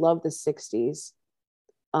 you know, I love the 60s.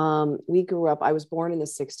 We grew up, I was born in the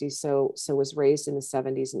 60s, so was raised in the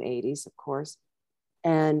 70s and 80s, of course.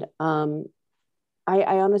 And I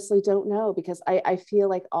honestly don't know, because I feel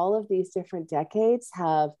like all of these different decades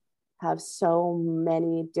have so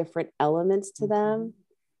many different elements to them.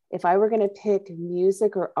 If I were going to pick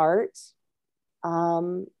music or art, I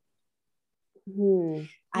know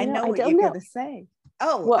what you're going to say.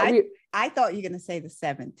 Oh, well, I thought you were going to say the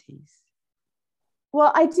 70s.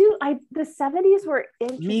 Well, the 70s were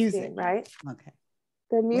interesting, music. Right? Okay.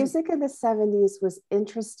 The music in the 70s was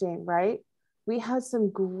interesting, right? We had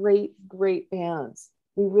some great bands.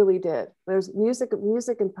 We really did. There's music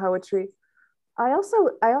and poetry. I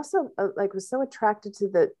also like was so attracted to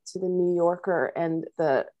the New Yorker and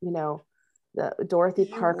the, you know, the Dorothy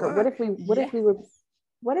Parker. What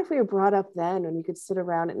if we were brought up then and we could sit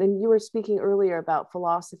around, and then you were speaking earlier about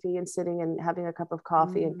philosophy and sitting and having a cup of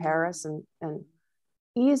coffee in Paris and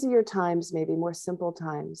easier times, maybe more simple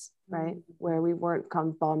times, right? Where we weren't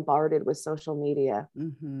bombarded with social media,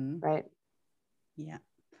 right? Yeah.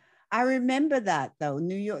 I remember that though.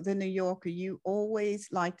 The New Yorker, you always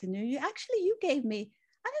liked the New Yorker. Actually, you gave me,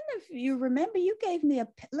 I don't know if you remember, you gave me a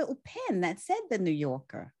little pen that said the New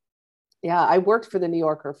Yorker. Yeah, I worked for the New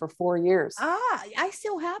Yorker for 4 years. I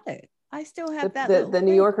still have it. I still have the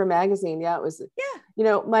New Yorker magazine. Yeah, it was, you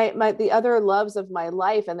know, the other loves of my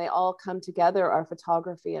life, and they all come together, are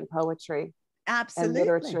photography and poetry. Absolutely. And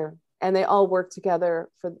literature. And they all work together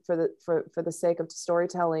for the sake of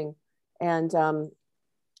storytelling. And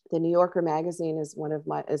the New Yorker magazine is one of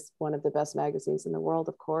the best magazines in the world,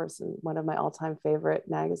 of course, and one of my all-time favorite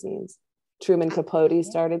magazines. Truman Capote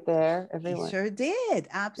started there. Everyone. He sure did.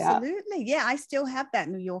 Absolutely. Yeah, I still have that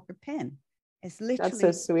New Yorker pen. It's literally, that's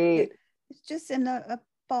so sweet. It's just in a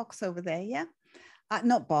box over there. Yeah,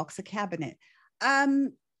 not box, a cabinet. Do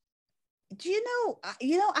you know?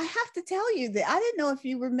 I have to tell you that I didn't know if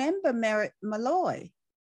you remember Merritt Malloy.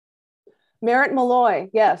 Merritt Malloy,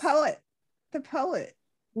 yes. The poet.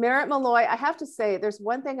 Merritt Malloy. I have to say, there's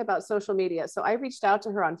one thing about social media. So I reached out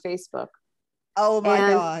to her on Facebook. Oh my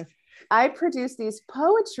God. I produce these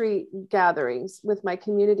poetry gatherings with my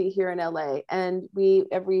community here in LA. And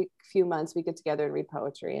every few months we get together and read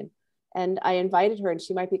poetry. And I invited her, and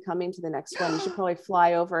she might be coming to the next one. You should probably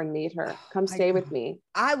fly over and meet her. Come stay with me.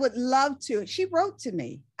 I would love to. She wrote to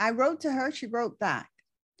me. I wrote to her. She wrote back.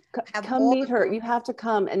 Come meet her. You have to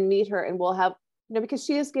come and meet her, and we'll have, you know, because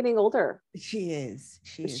she is getting older. She is.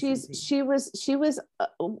 She was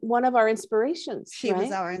one of our inspirations. She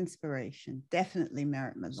was our inspiration. Definitely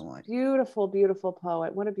Merritt Malloy. Beautiful, beautiful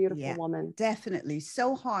poet. What a beautiful woman. Definitely.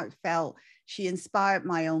 So heartfelt. She inspired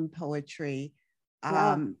my own poetry.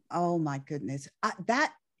 Oh my goodness.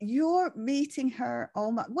 You're meeting her.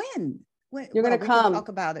 Oh my, when you're going to come. We'll talk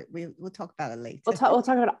about it. We'll talk about it later. We'll talk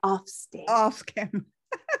about it off stage. Off camera.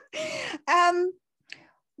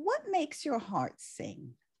 What makes your heart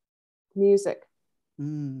sing? Music.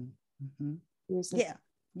 Music. Yeah,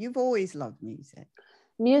 you've always loved music.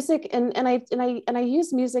 Music, and I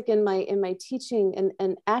use music in my teaching,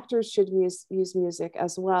 and actors should use music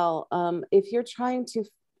as well. If you're trying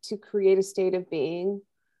to create a state of being,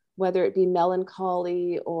 whether it be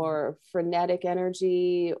melancholy or frenetic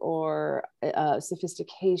energy or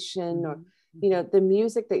sophistication, or, you know, the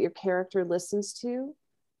music that your character listens to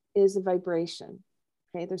is a vibration.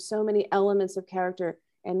 Okay, there's so many elements of character.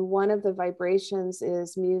 And one of the vibrations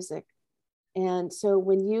is music. And so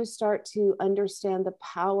when you start to understand the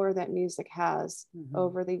power that music has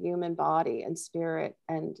over the human body and spirit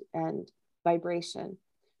and vibration,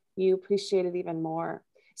 you appreciate it even more.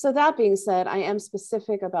 So that being said, I am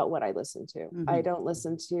specific about what I listen to. I don't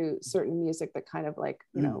listen to certain music that kind of like,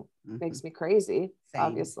 you know, makes me crazy,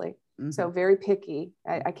 obviously. So very picky.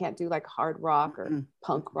 I can't do like hard rock or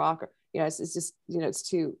punk rock, or, you know, it's just, you know, it's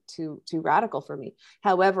too radical for me.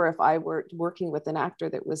 However, if I were working with an actor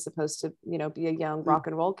that was supposed to, you know, be a young rock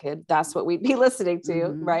and roll kid, that's what we'd be listening to.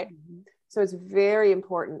 Right. So it's very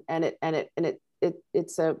important. And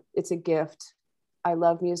it's a gift. I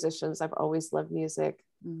love musicians. I've always loved music.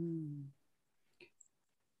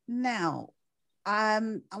 Now, I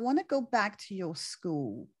want to go back to your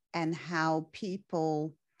school and how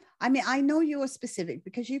people, I mean, I know you are specific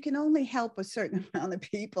because you can only help a certain amount of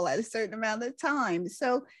people at a certain amount of time.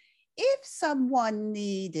 So if someone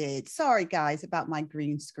needed, sorry guys about my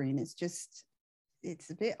green screen, it's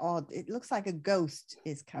a bit odd. It looks like a ghost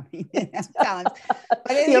is coming in at times.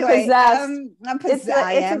 But anyway, I'm possessed.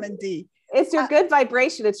 I am indeed. It's your good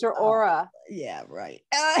vibration. It's your aura. Yeah, right.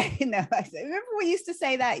 You know, remember we used to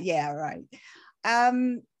say that? Yeah, right.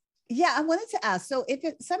 Yeah, I wanted to ask, so if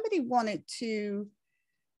somebody wanted to,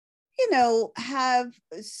 you know, have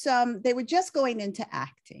they were just going into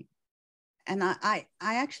acting. And I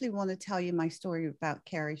actually want to tell you my story about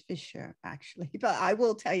Carrie Fisher, actually, but I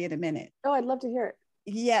will tell you in a minute. Oh, I'd love to hear it.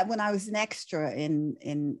 Yeah, when I was an extra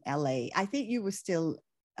in LA, I think you were still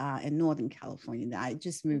in Northern California. I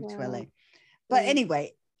just moved to LA. But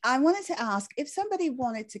anyway, I wanted to ask, if somebody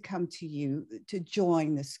wanted to come to you to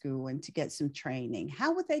join the school and to get some training,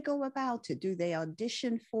 how would they go about it? Do they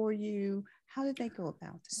audition for you? How did they go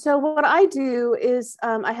about it? So what I do is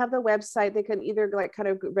I have the website. They can either like kind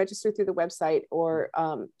of register through the website or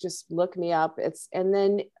just look me up. And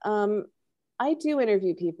then I do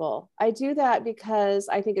interview people. I do that because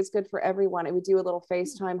I think it's good for everyone. I would do a little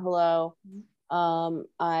FaceTime hello.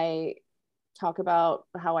 I talk about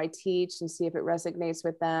how I teach and see if it resonates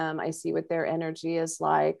with them. I see what their energy is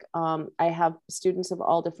like. I have students of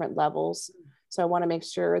all different levels. So I want to make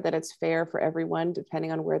sure that it's fair for everyone,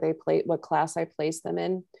 depending on where they play, what class I place them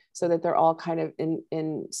in, so that they're all kind of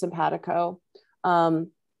in simpatico. And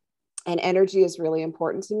energy is really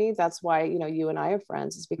important to me. That's why, you know, you and I are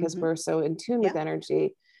friends, is because we're so in tune with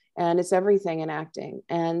energy, and it's everything in acting.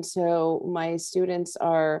 And so my students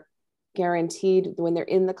are guaranteed when they're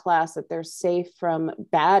in the class that they're safe from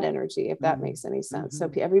bad energy, if that makes any sense. So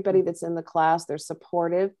everybody that's in the class, they're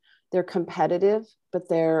supportive, they're competitive, but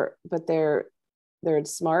they're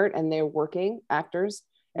smart and they're working actors.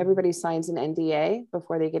 Everybody signs an NDA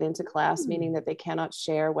before they get into class, meaning that they cannot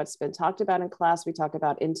share what's been talked about in class. We talk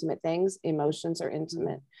about intimate things. Emotions are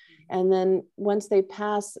intimate. And then once they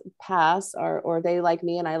pass, or they like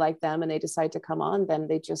me and I like them and they decide to come on, then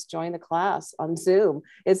they just join the class on Zoom.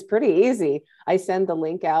 It's pretty easy. I send the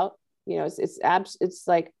link out. You know, it's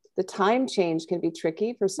like the time change can be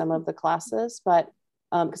tricky for some of the classes, but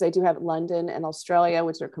because I do have London and Australia,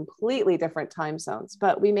 which are completely different time zones,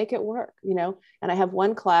 but we make it work, you know. And I have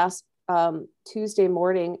one class Tuesday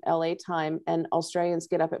morning, LA time, and Australians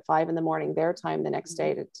get up at 5 a.m, their time the next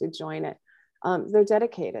day to join it. They're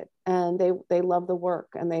dedicated and they love the work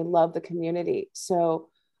and they love the community. So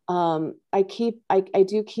I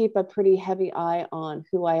do keep a pretty heavy eye on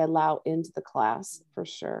who I allow into the class, for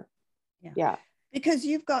sure. Yeah. Because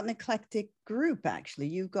you've got an eclectic group, actually.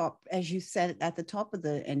 You've got, as you said at the top of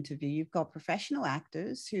the interview, you've got professional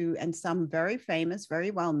actors and some very famous,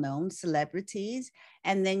 very well-known celebrities.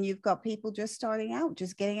 And then you've got people just starting out,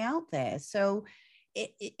 just getting out there. So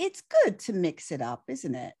it's good to mix it up,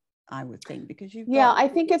 isn't it? I would think, because I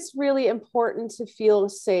think it's really important to feel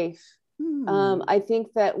safe. I think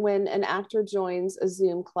that when an actor joins a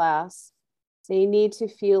Zoom class, they need to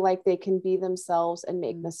feel like they can be themselves and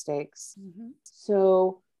make mistakes.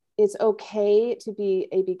 So it's okay to be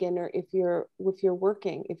a beginner if you're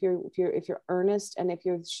working, if you're earnest, and if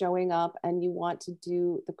you're showing up and you want to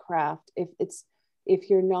do the craft. If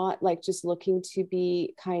you're not like just looking to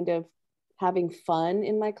be kind of having fun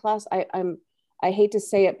in my class, I hate to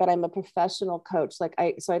say it, but I'm a professional coach. So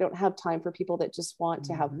I don't have time for people that just want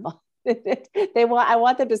to have fun. I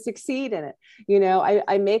want them to succeed in it. You know,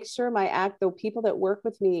 I make sure the people that work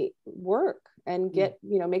with me work and get,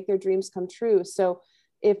 you know, make their dreams come true. So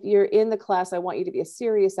if you're in the class, I want you to be a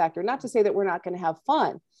serious actor, not to say that we're not going to have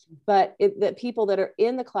fun, but that people that are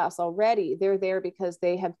in the class already, they're there because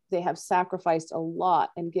they have sacrificed a lot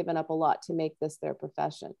and given up a lot to make this their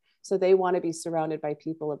profession. So they want to be surrounded by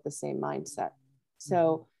people of the same mindset.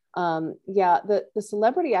 So Yeah, the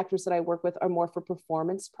celebrity actors that I work with are more for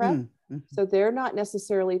performance prep. Mm-hmm. So they're not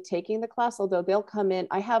necessarily taking the class, although they'll come in.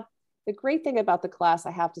 The great thing about the class,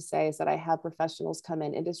 I have to say, is that I have professionals come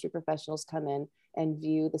in, industry professionals come in and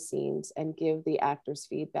view the scenes and give the actors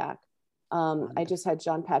feedback. I just had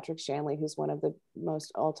John Patrick Shanley, who's one of the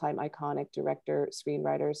most all-time iconic director,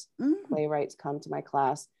 screenwriters, playwrights, come to my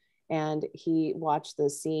class. And he watched the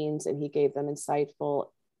scenes and he gave them insightful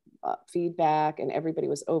feedback, and everybody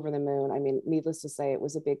was over the moon. I mean, needless to say, it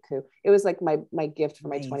was a big coup. It was like my gift for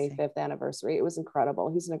my 25th anniversary. It was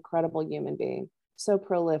incredible. He's an incredible human being, so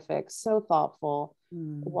prolific, so thoughtful.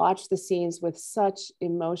 Watch the scenes with such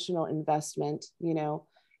emotional investment, you know.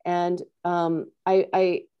 And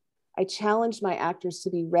I challenged my actors to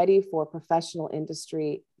be ready for professional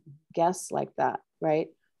industry guests like that, right?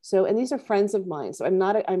 So, and these are friends of mine. So I'm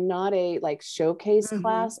not a like showcase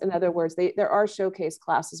class. In other words, there are showcase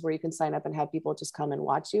classes where you can sign up and have people just come and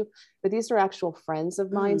watch you, but these are actual friends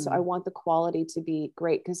of mine. So I want the quality to be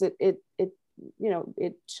great, because it you know,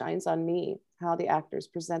 it shines on me how the actors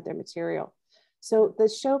present their material. So the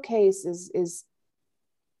showcase is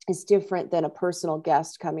different than a personal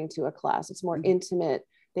guest coming to a class. It's more intimate.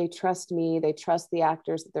 They trust me. They trust the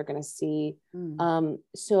actors that they're going to see.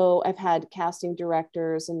 So I've had casting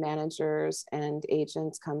directors and managers and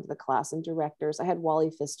agents come to the class, and directors. I had Wally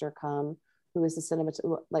Pfister come, who is the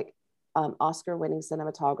Oscar-winning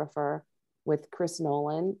cinematographer with Chris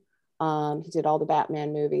Nolan. He did all the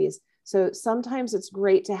Batman movies. So sometimes it's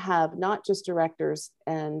great to have not just directors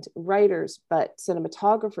and writers, but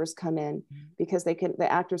cinematographers come in, because the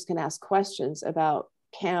actors can ask questions about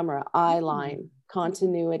camera, eye line,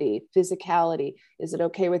 continuity, physicality. Is it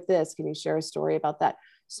okay with this? Can you share a story about that?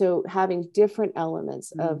 So having different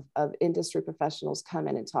elements of industry professionals come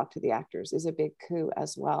in and talk to the actors is a big coup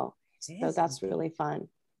as well. So that's really fun.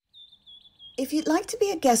 If you'd like to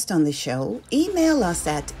be a guest on the show, email us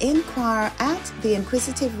at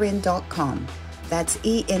inquire@theinquisitiverin.com. That's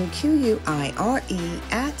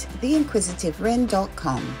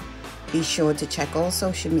ENQUIRE@theinquisitiverin.com. Be sure to check all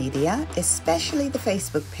social media, especially the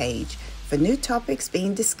Facebook page, for new topics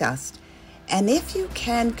being discussed. And if you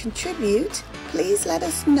can contribute, please let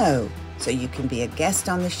us know so you can be a guest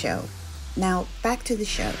on the show. Now, back to the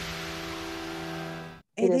show.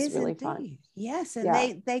 It is really fun. Yes,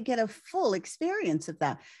 and they get a full experience of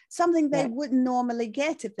that. Something they wouldn't normally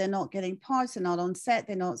get if they're not getting parts, they're not on set,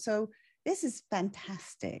 they're not. So this is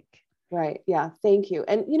fantastic. Right. Yeah. Thank you.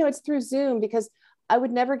 And, you know, it's through Zoom, because I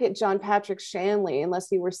would never get John Patrick Shanley unless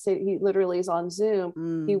he literally is on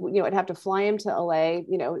Zoom. He, you know, I'd have to fly him to LA,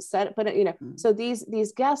 you know, so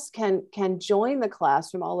these guests can join the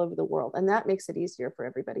class from all over the world, and that makes it easier for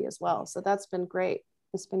everybody as well. So that's been great.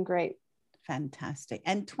 It's been great. Fantastic.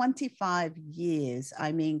 And 25 years.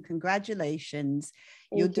 I mean, congratulations.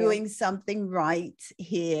 You're doing something right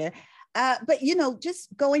here. But, you know, just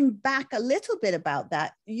going back a little bit about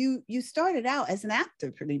that, you started out as an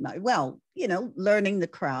actor pretty much. Well, you know, learning the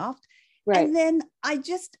craft. Right. And then I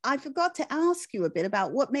forgot to ask you a bit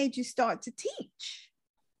about what made you start to teach.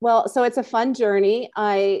 Well, so it's a fun journey.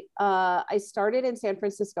 I started in San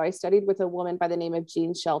Francisco. I studied with a woman by the name of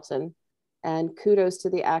Jean Shelton. And kudos to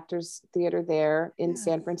the Actors Theater there in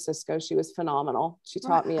San Francisco. She was phenomenal. She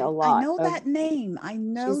taught me a lot. I know that name. I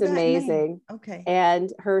know she's amazing. Name. Okay.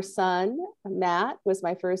 And her son, Matt, was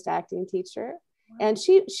my first acting teacher. Wow. And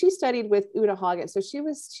she studied with Uta Hagen. So she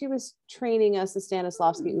was training us the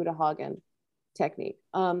Stanislavski Uta Hagen technique.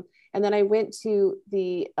 And then I went to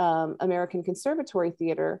the American Conservatory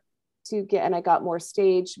Theater and I got more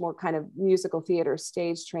kind of musical theater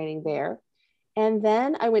stage training there. And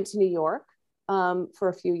then I went to New York for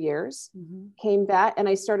a few years, came back, and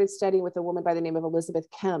I started studying with a woman by the name of Elizabeth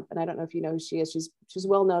Kemp. And I don't know if you know who she is. She's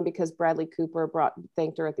well known because Bradley Cooper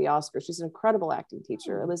thanked her at the Oscars. She's an incredible acting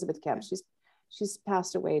teacher, Elizabeth Kemp. She's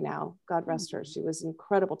passed away now. God rest her. She was an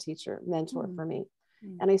incredible teacher, mentor for me.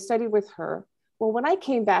 And I studied with her. Well, when I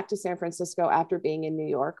came back to San Francisco after being in New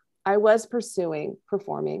York, I was pursuing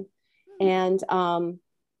performing. And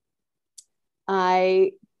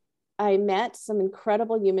I met some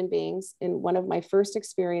incredible human beings in one of my first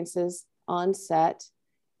experiences on set.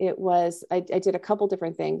 It was, I did a couple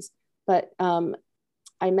different things, but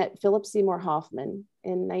I met Philip Seymour Hoffman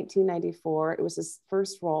in 1994. It was his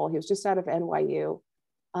first role. He was just out of NYU.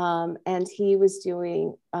 And he was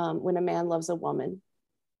doing When a Man Loves a Woman.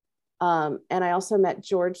 And I also met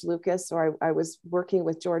George Lucas, or I was working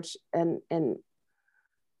with George, and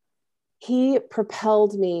he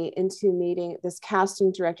propelled me into meeting this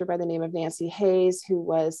casting director by the name of Nancy Hayes, who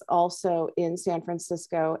was also in San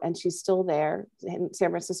Francisco, and she's still there. And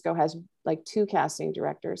San Francisco has like 2 casting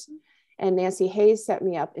directors. And Nancy Hayes set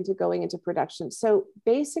me up into going into production. So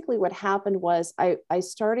basically what happened was I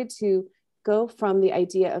started to go from the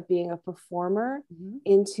idea of being a performer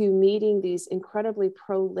into meeting these incredibly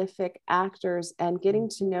prolific actors and getting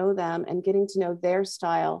to know them and getting to know their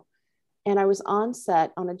style. And I was on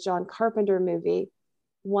set on a John Carpenter movie.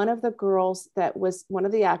 One of the girls that was one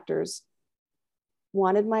of the actors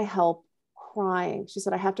wanted my help crying. She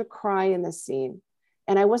said, I have to cry in this scene.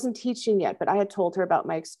 And I wasn't teaching yet, but I had told her about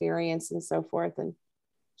my experience and so forth. And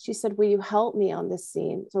she said, will you help me on this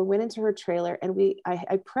scene? So I went into her trailer and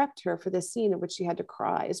I prepped her for this scene in which she had to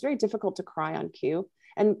cry. It's very difficult to cry on cue.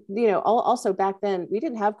 And, you know, also back then we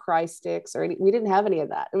didn't have cry sticks or we didn't have any of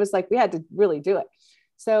that. It was like, we had to really do it.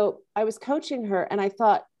 So I was coaching her and I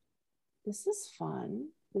thought, this is fun.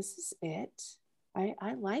 This is it.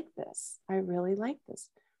 I like this. I really like this.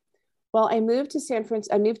 Well, I moved to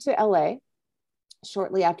I moved to LA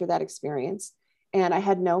shortly after that experience, and I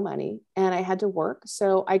had no money and I had to work.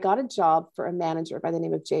 So I got a job for a manager by the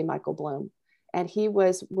name of J. Michael Bloom. And he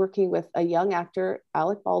was working with a young actor,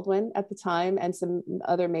 Alec Baldwin at the time, and some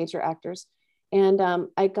other major actors. And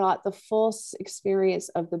I got the full experience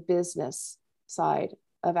of the business side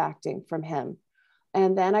of acting from him.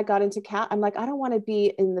 And then I got into I'm like, I don't want to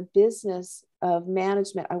be in the business of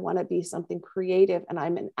management. I want to be something creative. And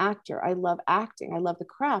I'm an actor. I love acting. I love the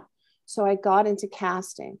craft. So I got into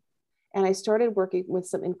casting and I started working with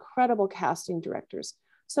some incredible casting directors.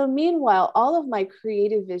 So meanwhile, all of my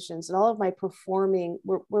creative visions and all of my performing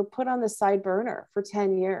were put on the side burner for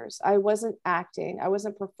 10 years. I wasn't acting, I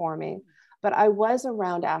wasn't performing, but I was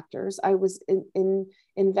around actors. I was in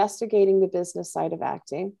investigating the business side of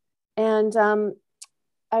acting. And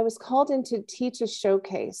I was called in to teach a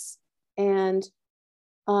showcase. And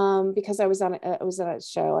because I was on a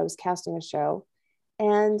show, I was casting a show.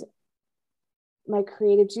 And my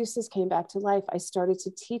creative juices came back to life. I started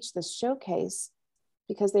to teach this showcase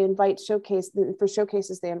because they invite for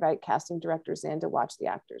showcases, they invite casting directors in to watch the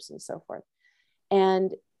actors and so forth.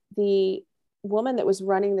 And the woman that was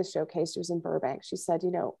running the showcase, she was in Burbank. She said,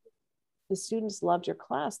 you know, the students loved your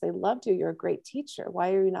class. They loved you. You're a great teacher.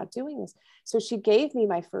 Why are you not doing this? So she gave me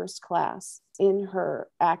my first class in her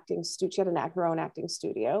acting studio. She had her own acting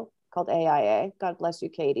studio called AIA. God bless you,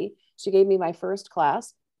 Katie. She gave me my first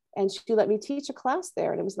class. And she let me teach a class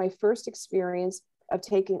there. And it was my first experience of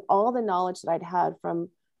taking all the knowledge that I'd had from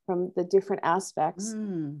the different aspects.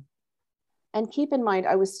 And keep in mind,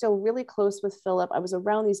 I was still really close with Philip. I was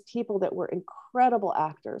around these people that were incredible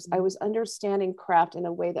actors. I was understanding craft in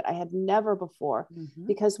a way that I had never before.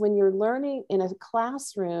 Because when you're learning in a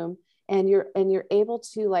classroom and you're able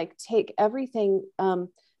to like take everything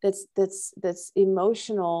that's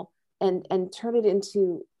emotional and turn it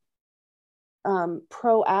into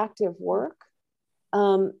proactive work,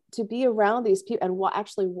 to be around these people and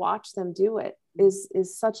actually watch them do it is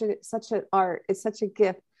such an art. It's such a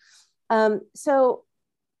gift. So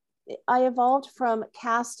I evolved from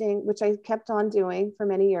casting, which I kept on doing for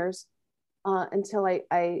many years, until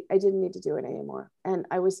I didn't need to do it anymore. And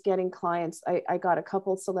I was getting clients. I got a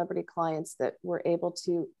couple of celebrity clients that were able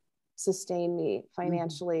to sustain me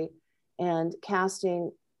financially, and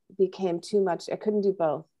casting became too much. I couldn't do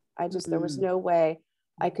both. There was no way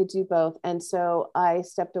I could do both. And so I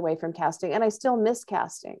stepped away from casting, and I still miss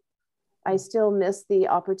casting. I still miss the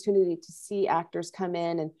opportunity to see actors come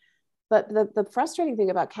in. But the frustrating thing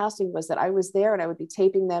about casting was that I was there and I would be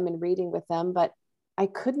taping them and reading with them, but I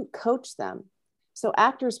couldn't coach them. So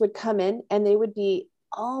actors would come in and they would be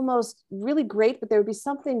almost really great, but there would be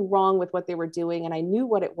something wrong with what they were doing. And I knew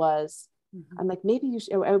what it was. I'm like, maybe you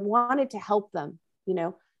should. I wanted to help them. You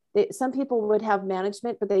know, some people would have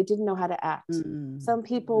management, but they didn't know how to act. Some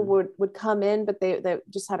people would come in, but they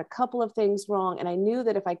just had a couple of things wrong. And I knew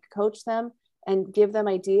that if I could coach them and give them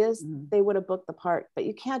ideas, they would have booked the part. But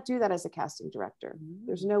you can't do that as a casting director.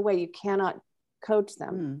 There's no way. You cannot coach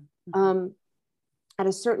them. At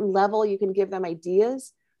a certain level, you can give them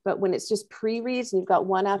ideas, but when it's just pre-reads and you've got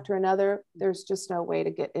one after another, there's just no way to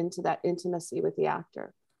get into that intimacy with the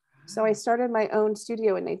actor. So I started my own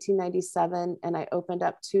studio in 1997, and I opened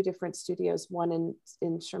up 2 different studios, one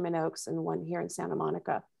in Sherman Oaks and one here in Santa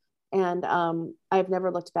Monica. And I've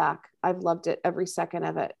never looked back. I've loved it, every second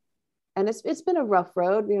of it. And it's been a rough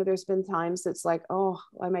road. You know, there's been times it's like, oh,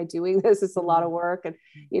 why am I doing this? It's a lot of work. And,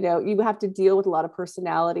 you know, you have to deal with a lot of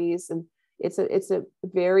personalities, and it's a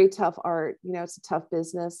very tough art. You know, it's a tough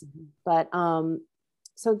business, but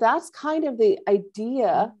so that's kind of the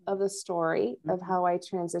idea of the story of how I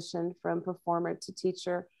transitioned from performer to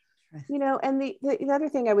teacher. You know, and the other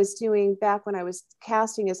thing I was doing back when I was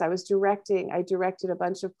casting is I was directing. I directed a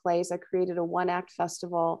bunch of plays. I created a 1-act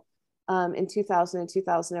festival in 2000 and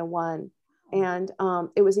 2001. And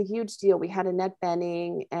it was a huge deal. We had Annette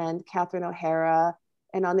Bening and Catherine O'Hara.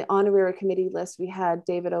 And on the honorary committee list, we had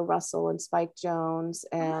David O. Russell and Spike Jonze.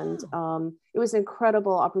 And it was an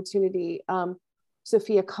incredible opportunity.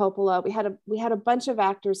 Sophia Coppola. We had a bunch of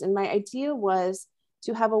actors. And my idea was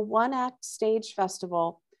to have a one-act stage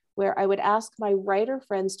festival where I would ask my writer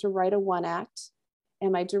friends to write a one-act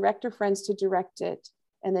and my director friends to direct it,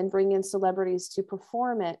 and then bring in celebrities to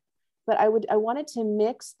perform it. But I wanted to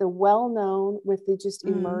mix the well-known with the just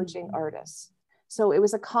emerging artists. So it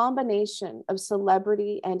was a combination of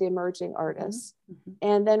celebrity and emerging artists.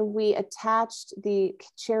 And then we attached the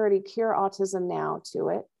charity Cure Autism Now to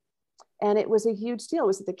it. And it was a huge deal. It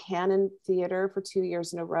was at the Cannon Theater for 2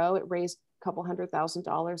 years in a row. It raised a couple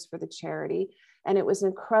 $100,000 for the charity. And it was an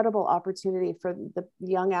incredible opportunity for the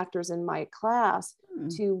young actors in my class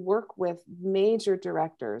to work with major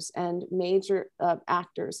directors and major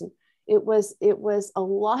actors. And it was a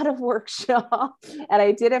lot of workshop. And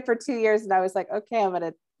I did it for 2 years. And I was like, okay, I'm going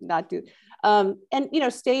to not do. And, you know,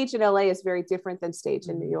 stage in LA is very different than stage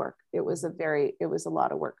in New York. It was a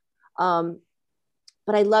lot of work.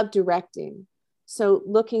 But I love directing. So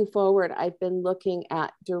looking forward, I've been looking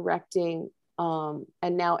at directing.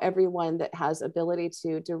 And now everyone that has ability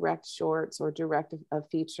to direct shorts or direct a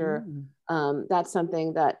feature, that's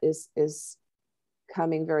something that is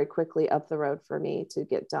coming very quickly up the road for me to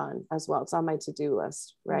get done as well. It's on my to-do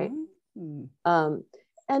list, right?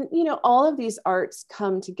 And, you know, all of these arts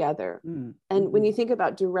come together. And when you think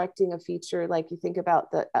about directing a feature, like you think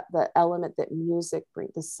about the element that music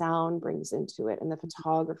brings, the sound brings into it, and the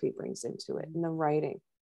photography brings into it, and the writing.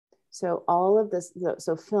 So all of this,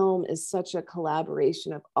 so film is such a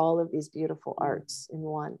collaboration of all of these beautiful arts in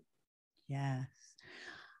one. Yes.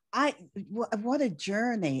 What a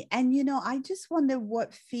journey. And, you know, I just wonder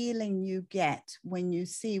what feeling you get when you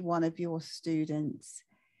see one of your students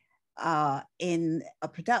in a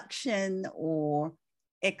production or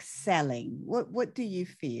excelling. What do you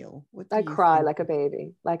feel? I cry like a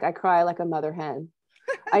baby. Like I cry like a mother hen.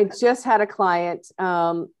 I just had a client.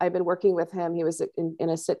 I've been working with him. He was in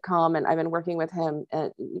a sitcom, and I've been working with him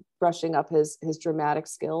and brushing up his dramatic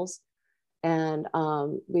skills. And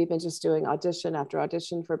we've been just doing audition after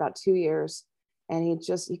audition for about 2 years. And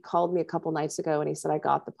he called me a couple nights ago and he said, I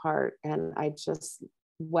got the part. And I just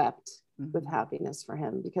wept with happiness for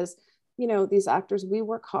him, because, you know, these actors, we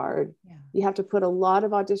work hard. You have to put a lot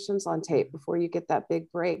of auditions on tape before you get that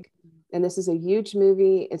big break. And this is a huge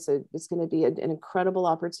movie. It's going to be an incredible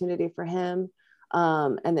opportunity for him.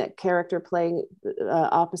 And that character playing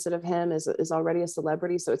opposite of him is already a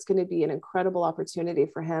celebrity. So it's going to be an incredible opportunity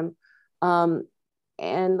for him.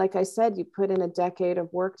 And like I said, you put in a decade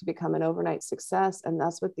of work to become an overnight success. And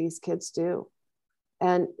that's what these kids do.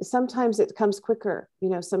 And sometimes it comes quicker. You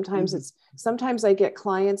know, sometimes I get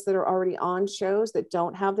clients that are already on shows that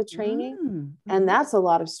don't have the training. And that's a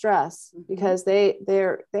lot of stress because they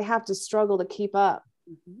have to struggle to keep up.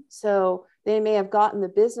 So they may have gotten the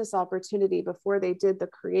business opportunity before they did the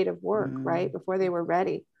creative work, right? Before they were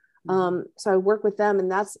ready. So I work with them,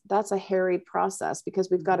 and that's a harried process, because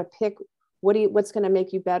we've got to pick what's going to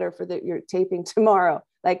make you better for your taping tomorrow.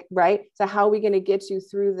 Like, right. So how are we going to get you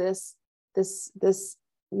through this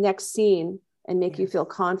next scene and make you feel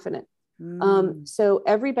confident? So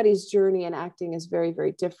everybody's journey in acting is very,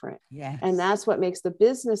 very different. And that's what makes the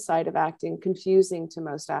business side of acting confusing to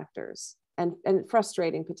most actors and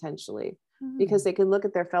frustrating potentially, because they can look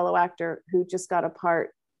at their fellow actor who just got a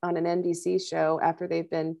part on an NBC show after they've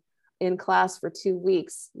been in class for 2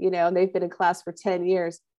 weeks, you know, and they've been in class for 10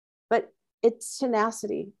 years, but it's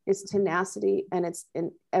tenacity,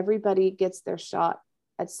 and everybody gets their shot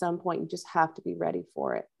at some point. You just have to be ready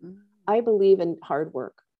for it. I believe in hard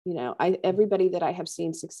work. You know, everybody that I have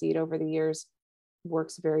seen succeed over the years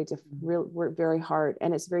works work very hard,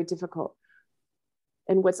 and it's very difficult.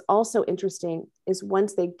 And what's also interesting is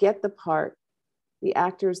once they get the part, the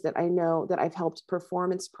actors that I know that I've helped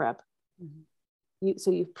performance prep,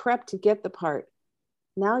 so you've prepped to get the part.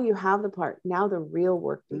 Now you have the part. Now the real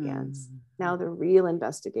work begins. Now the real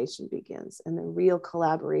investigation begins, and the real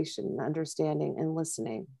collaboration and understanding and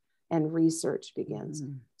listening and research begins.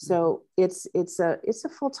 So it's a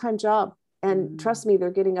full-time job. And trust me,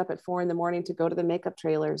 they're getting up at 4 a.m. to go to the makeup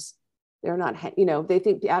trailers. They're not, you know,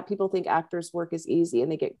 people think actors' work is easy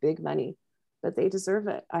and they get big money, but they deserve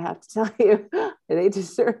it. I have to tell you, they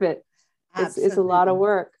deserve it. It's a lot of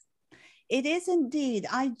work. It is indeed.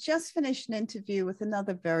 I just finished an interview with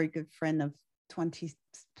another very good friend of 20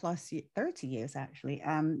 plus 30 years, actually.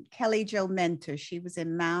 Kelly Jo Mentor. She was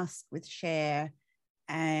in Mask with Cher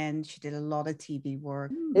and she did a lot of TV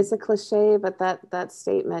work. It's a cliche, but that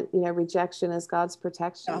statement, you know, rejection is God's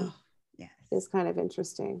protection, Oh, yes, is kind of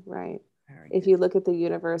interesting, right? Very if good. you look at the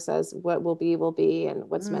universe as what will be, and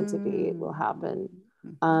what's meant to be will happen.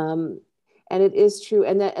 And it is true.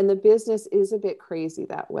 And the business is a bit crazy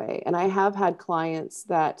that way. And I have had clients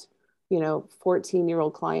that, you know,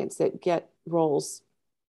 14-year-old clients that get roles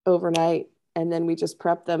overnight, and then we just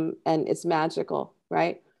prep them and it's magical,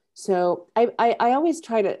 right? So I always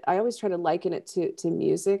try to liken it to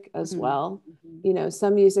music as well. You know,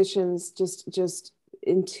 some musicians just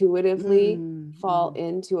intuitively fall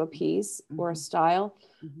into a piece or a style.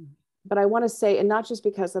 But I want to say, and not just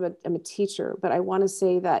because I'm a teacher, but I want to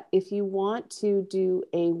say that if you want to do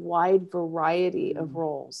a wide variety of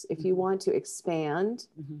roles, if you want to expand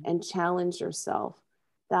and challenge yourself,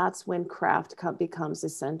 that's when craft becomes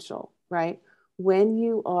essential, right? When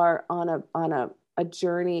you are on a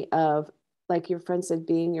journey of, like your friend said,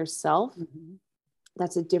 being yourself,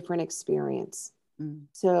 that's a different experience.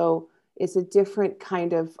 So it's a different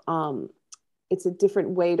kind of, it's a different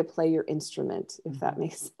way to play your instrument, if that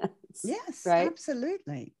makes sense. Yes, right?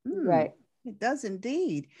 Absolutely. Right. It does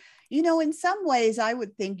indeed. You know, in some ways, I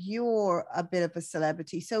would think you're a bit of a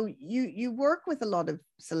celebrity. So you work with a lot of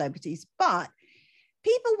celebrities, but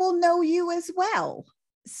people will know you as well.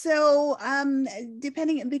 So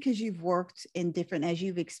depending, because you've worked in different, as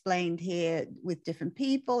you've explained here, with different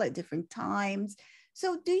people at different times.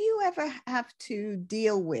 So do you ever have to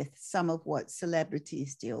deal with some of what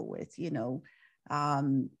celebrities deal with, you know,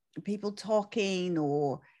 people talking,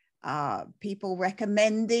 or people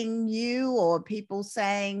recommending you, or people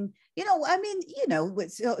saying, you know, I mean, you know,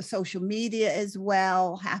 with social media as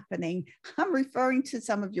well happening. I'm referring to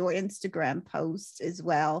some of your Instagram posts as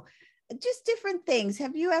well, just different things.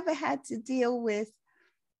 Have you ever had to deal with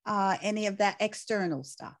any of that external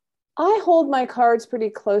stuff? I hold my cards pretty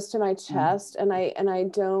close to my chest, and I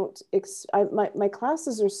don't. My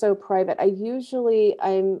classes are so private.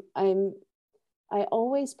 I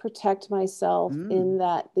always protect myself in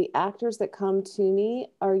that the actors that come to me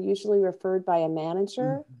are usually referred by a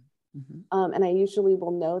manager, and I usually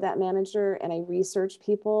will know that manager, and I research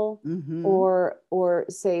people, or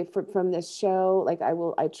say from this show, like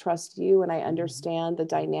I trust you, and I understand the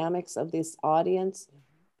dynamics of this audience,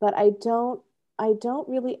 but I don't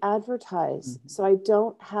really advertise. So I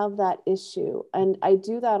don't have that issue. And I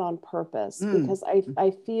do that on purpose because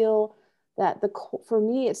I feel that for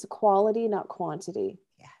me, it's quality, not quantity.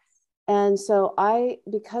 Yes. And so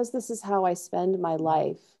because this is how I spend my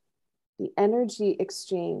life, the energy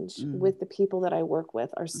exchange with the people that I work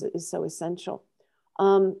with is so essential.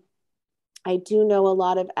 I do know a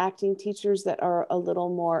lot of acting teachers that are a little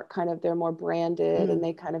more they're more branded, and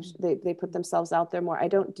they put themselves out there more. I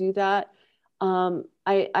don't do that.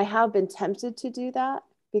 I have been tempted to do that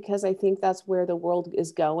because I think that's where the world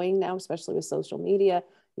is going now, especially with social media.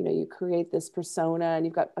 You know, you create this persona, and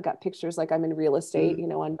I got pictures like I'm in real estate, you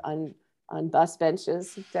know, on bus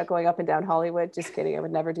benches going up and down Hollywood. Just kidding. I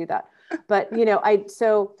would never do that. But, you know,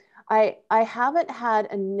 I haven't had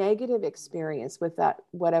a negative experience with that,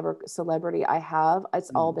 whatever celebrity I have.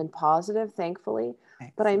 It's all been positive, thankfully.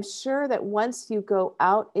 Excellent. But I'm sure that once you go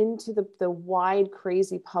out into the wide,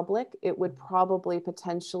 crazy public, it would probably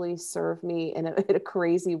potentially serve me in a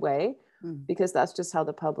crazy way, because that's just how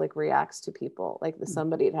the public reacts to people. Like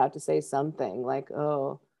somebody would have to say something like,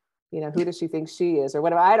 oh, you know, who does she think she is, or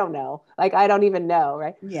whatever. I don't know. Like, I don't even know.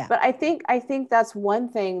 Right. Yeah. But I think that's one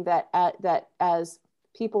thing that as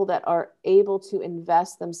people that are able to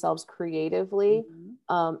invest themselves creatively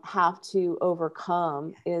have to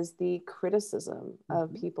overcome is the criticism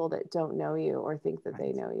of people that don't know you or think that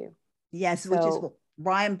they know you. Yes, which is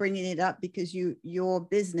why I'm bringing it up, because your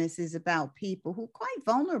business is about people who are quite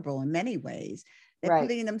vulnerable in many ways. They're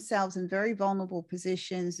putting themselves in very vulnerable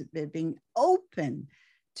positions. They're being open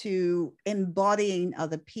to embodying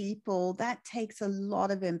other people. That takes a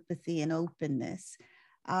lot of empathy and openness.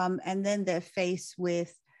 And then they're faced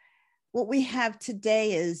with what we have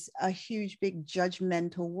today is a huge, big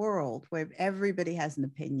judgmental world where everybody has an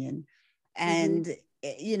opinion. And,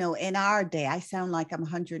 you know, in our day, I sound like I'm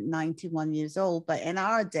 191 years old, but in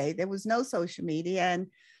our day, there was no social media. And,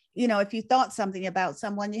 you know, if you thought something about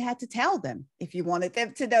someone, you had to tell them. If you wanted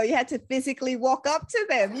them to know, you had to physically walk up to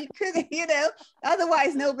them. You couldn't, you know,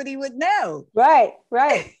 otherwise nobody would know. Right.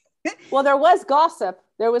 Well, there was gossip.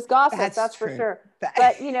 That's for sure.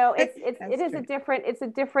 But you know, it's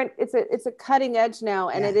a cutting edge now,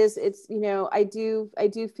 and it's you know, I do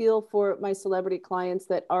feel for my celebrity clients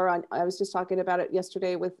that are on. I was just talking about it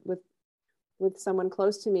yesterday with someone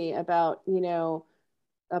close to me about, you know,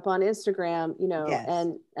 up on Instagram, you know,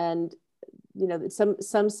 and you know,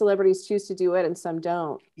 some celebrities choose to do it and some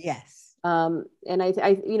don't. Yes. And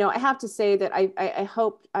you know, I have to say that I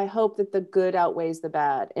hope that the good outweighs the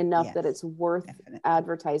bad enough, yes, that it's worth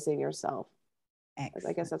advertising yourself. Excellent.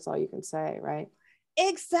 I guess that's all you can say, right?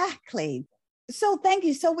 Exactly. So thank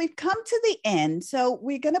you. So we've come to the end. So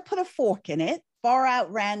we're going to put a fork in it. Far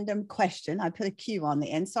out random question. I put a Q on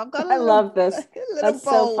the end. So I've got I love this. A little that's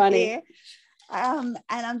bowl so funny. Here. And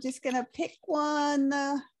I'm just going to pick one.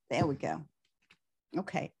 There we go.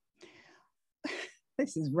 Okay.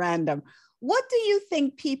 This is random. What do you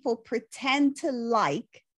think people pretend to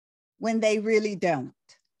like when they really don't?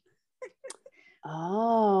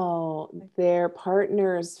 Oh, their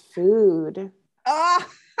partner's food. Oh,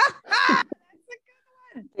 that's a good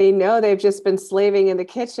one. They know they've just been slaving in the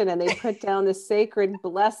kitchen and they put down the sacred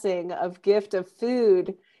blessing of gift of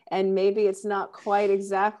food. And maybe it's not quite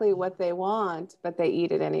exactly what they want, but they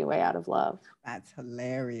eat it anyway out of love. That's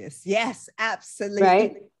hilarious. Yes, absolutely.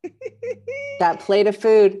 Right? That plate of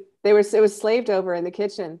food, it was slaved over in the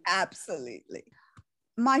kitchen. Absolutely.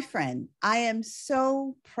 My friend, I am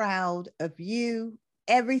so proud of you,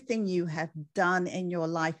 everything you have done in your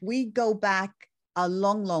life. We go back a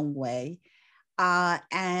long, long way.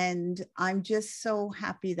 And I'm just so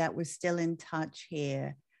happy that we're still in touch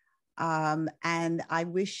here. And I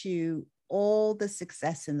wish you all the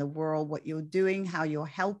success in the world, what you're doing, how you're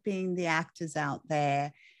helping the actors out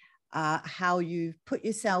there, how you've put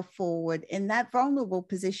yourself forward in that vulnerable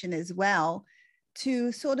position as well,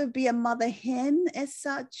 to sort of be a mother hen as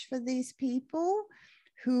such for these people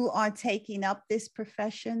who are taking up this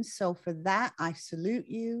profession. So for that, I salute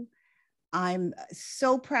you. I'm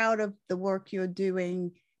so proud of the work you're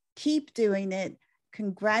doing. Keep doing it.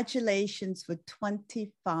 Congratulations for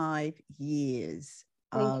 25 years.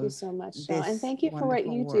 Thank you so much, Shel. And thank you for what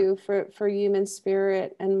you do for human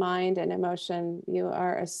spirit and mind and emotion. You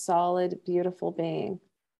are a solid, beautiful being.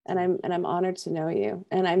 And I'm honored to know you.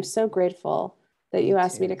 And I'm so grateful that you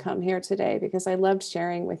asked me to come here today, because I loved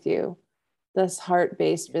sharing with you this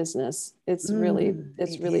heart-based business. It's really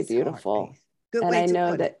beautiful. Good way to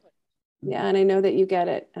put it. Yeah, and I know that you get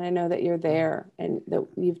it, and I know that you're there, and that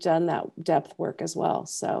you've done that depth work as well.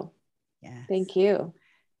 So, yes. Thank you.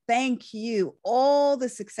 Thank you. All the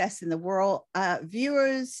success in the world.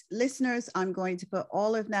 Viewers, listeners, I'm going to put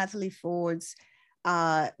all of Natalie Ford's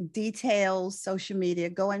details, social media.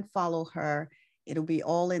 Go and follow her. It'll be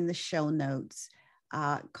all in the show notes.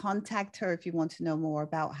 Contact her if you want to know more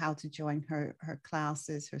about how to join her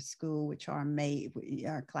classes, her school, which are amazing.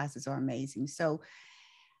 Our classes are amazing. So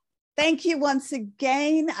thank you once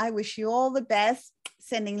again. I wish you all the best.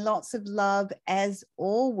 Sending lots of love as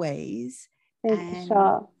always. Thank you,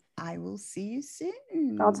 Shel. I will see you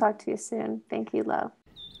soon. I'll talk to you soon. Thank you, love.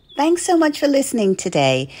 Thanks so much for listening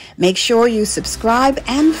today. Make sure you subscribe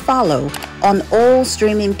and follow on all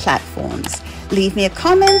streaming platforms. Leave me a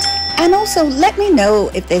comment and also let me know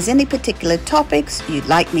if there's any particular topics you'd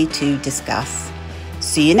like me to discuss.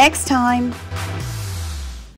 See you next time.